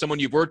your own or someone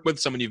you've worked with,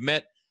 someone you've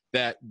met,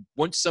 that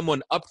once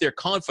someone upped their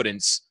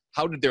confidence,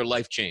 how did their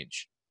life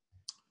change?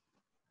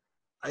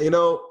 I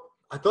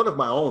thought of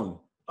my own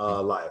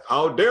life.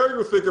 How dare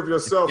you think of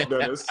yourself,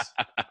 Dennis?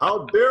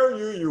 How dare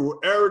you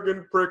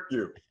arrogant prick,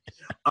 you.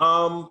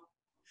 Thought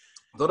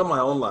of my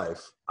own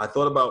life. I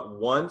thought about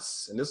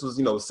once, and this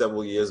was,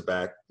 several years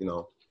back,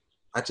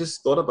 I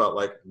just thought about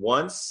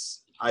once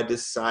I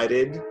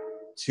decided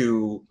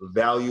to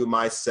value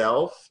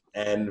myself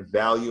and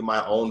value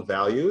my own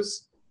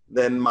values,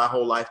 then my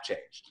whole life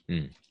changed.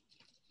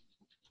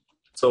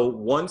 So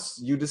once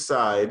you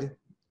decide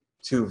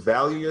to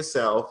value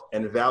yourself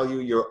and value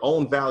your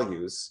own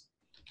values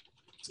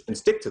and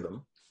stick to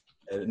them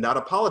and not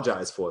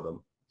apologize for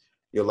them,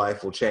 your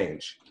life will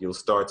change. You'll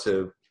start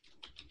to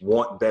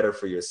want better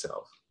for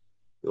yourself.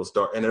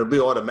 And it'll be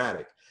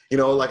automatic.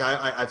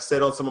 I've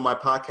said on some of my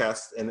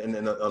podcasts and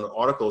on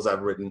articles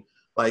I've written,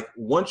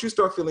 once you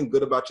start feeling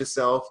good about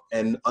yourself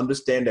and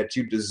understand that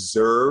you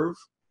deserve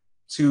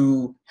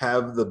to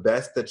have the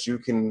best that you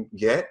can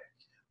get,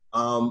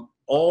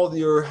 all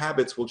your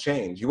habits will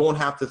change. You won't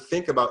have to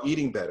think about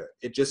eating better.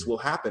 It just will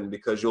happen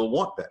because you'll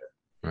want better.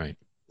 Right.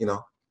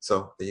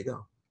 So there you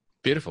go.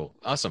 Beautiful.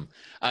 Awesome.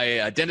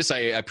 Dennis, I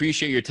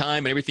appreciate your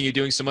time and everything you're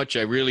doing so much.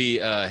 I really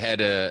had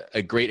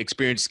a great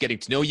experience getting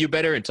to know you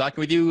better and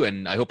talking with you.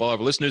 And I hope all of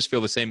our listeners feel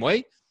the same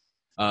way.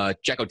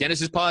 Check out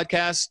Dennis's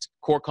podcast,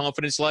 Core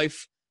Confidence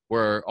Life,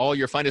 where all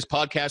your finest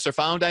podcasts are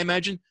found, I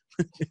imagine.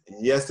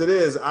 Yes, it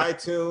is.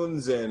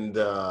 iTunes and,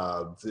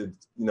 all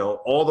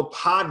the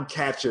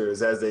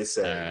podcatchers, as they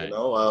say.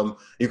 Right.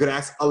 You can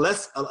ask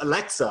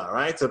Alexa,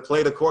 right, to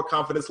play the Core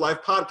Confidence Life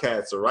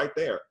podcast. So right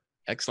there.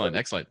 Excellent.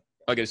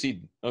 I got to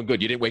see. Oh, good.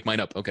 You didn't wake mine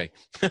up. Okay.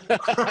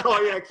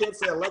 Oh, yeah. I can't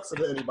say Alexa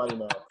to anybody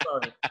now.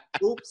 Sorry.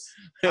 Oops.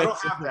 I don't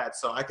have that,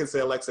 so I can say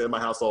Alexa in my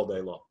house all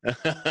day long.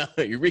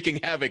 You're wreaking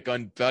havoc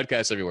on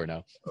podcasts everywhere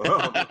now.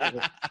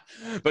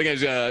 But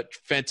guys,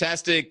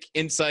 fantastic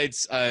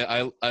insights.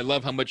 I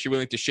love how much you're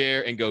willing to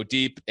share and go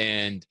deep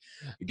and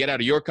get out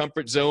of your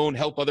comfort zone,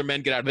 help other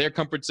men get out of their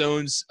comfort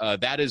zones.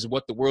 That is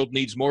what the world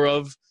needs more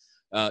of.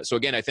 So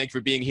again, I thank you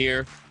for being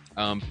here.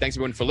 Thanks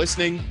everyone for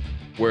listening.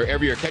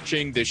 Wherever you're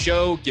catching the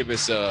show, give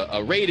us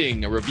a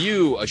rating, a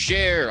review, a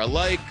share, a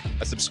like,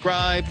 a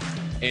subscribe,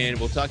 and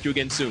we'll talk to you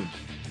again soon.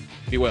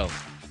 Be well.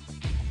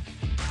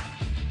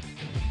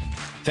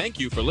 Thank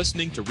you for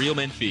listening to Real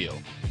Men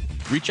Feel.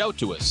 Reach out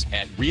to us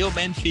at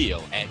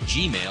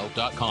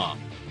realmenfeel@gmail.com.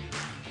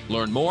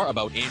 Learn more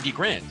about Andy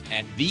Grant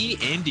at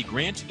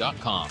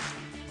theandygrant.com.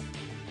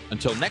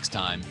 Until next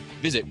time,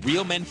 visit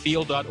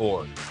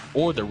realmenfeel.org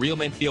or the Real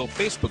Men Feel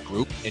Facebook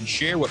group and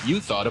share what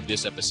you thought of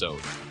this episode.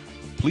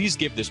 Please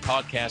give this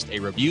podcast a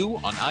review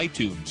on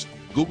iTunes,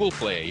 Google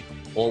Play,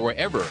 or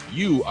wherever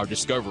you are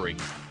discovering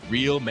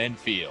Real Men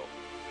Feel.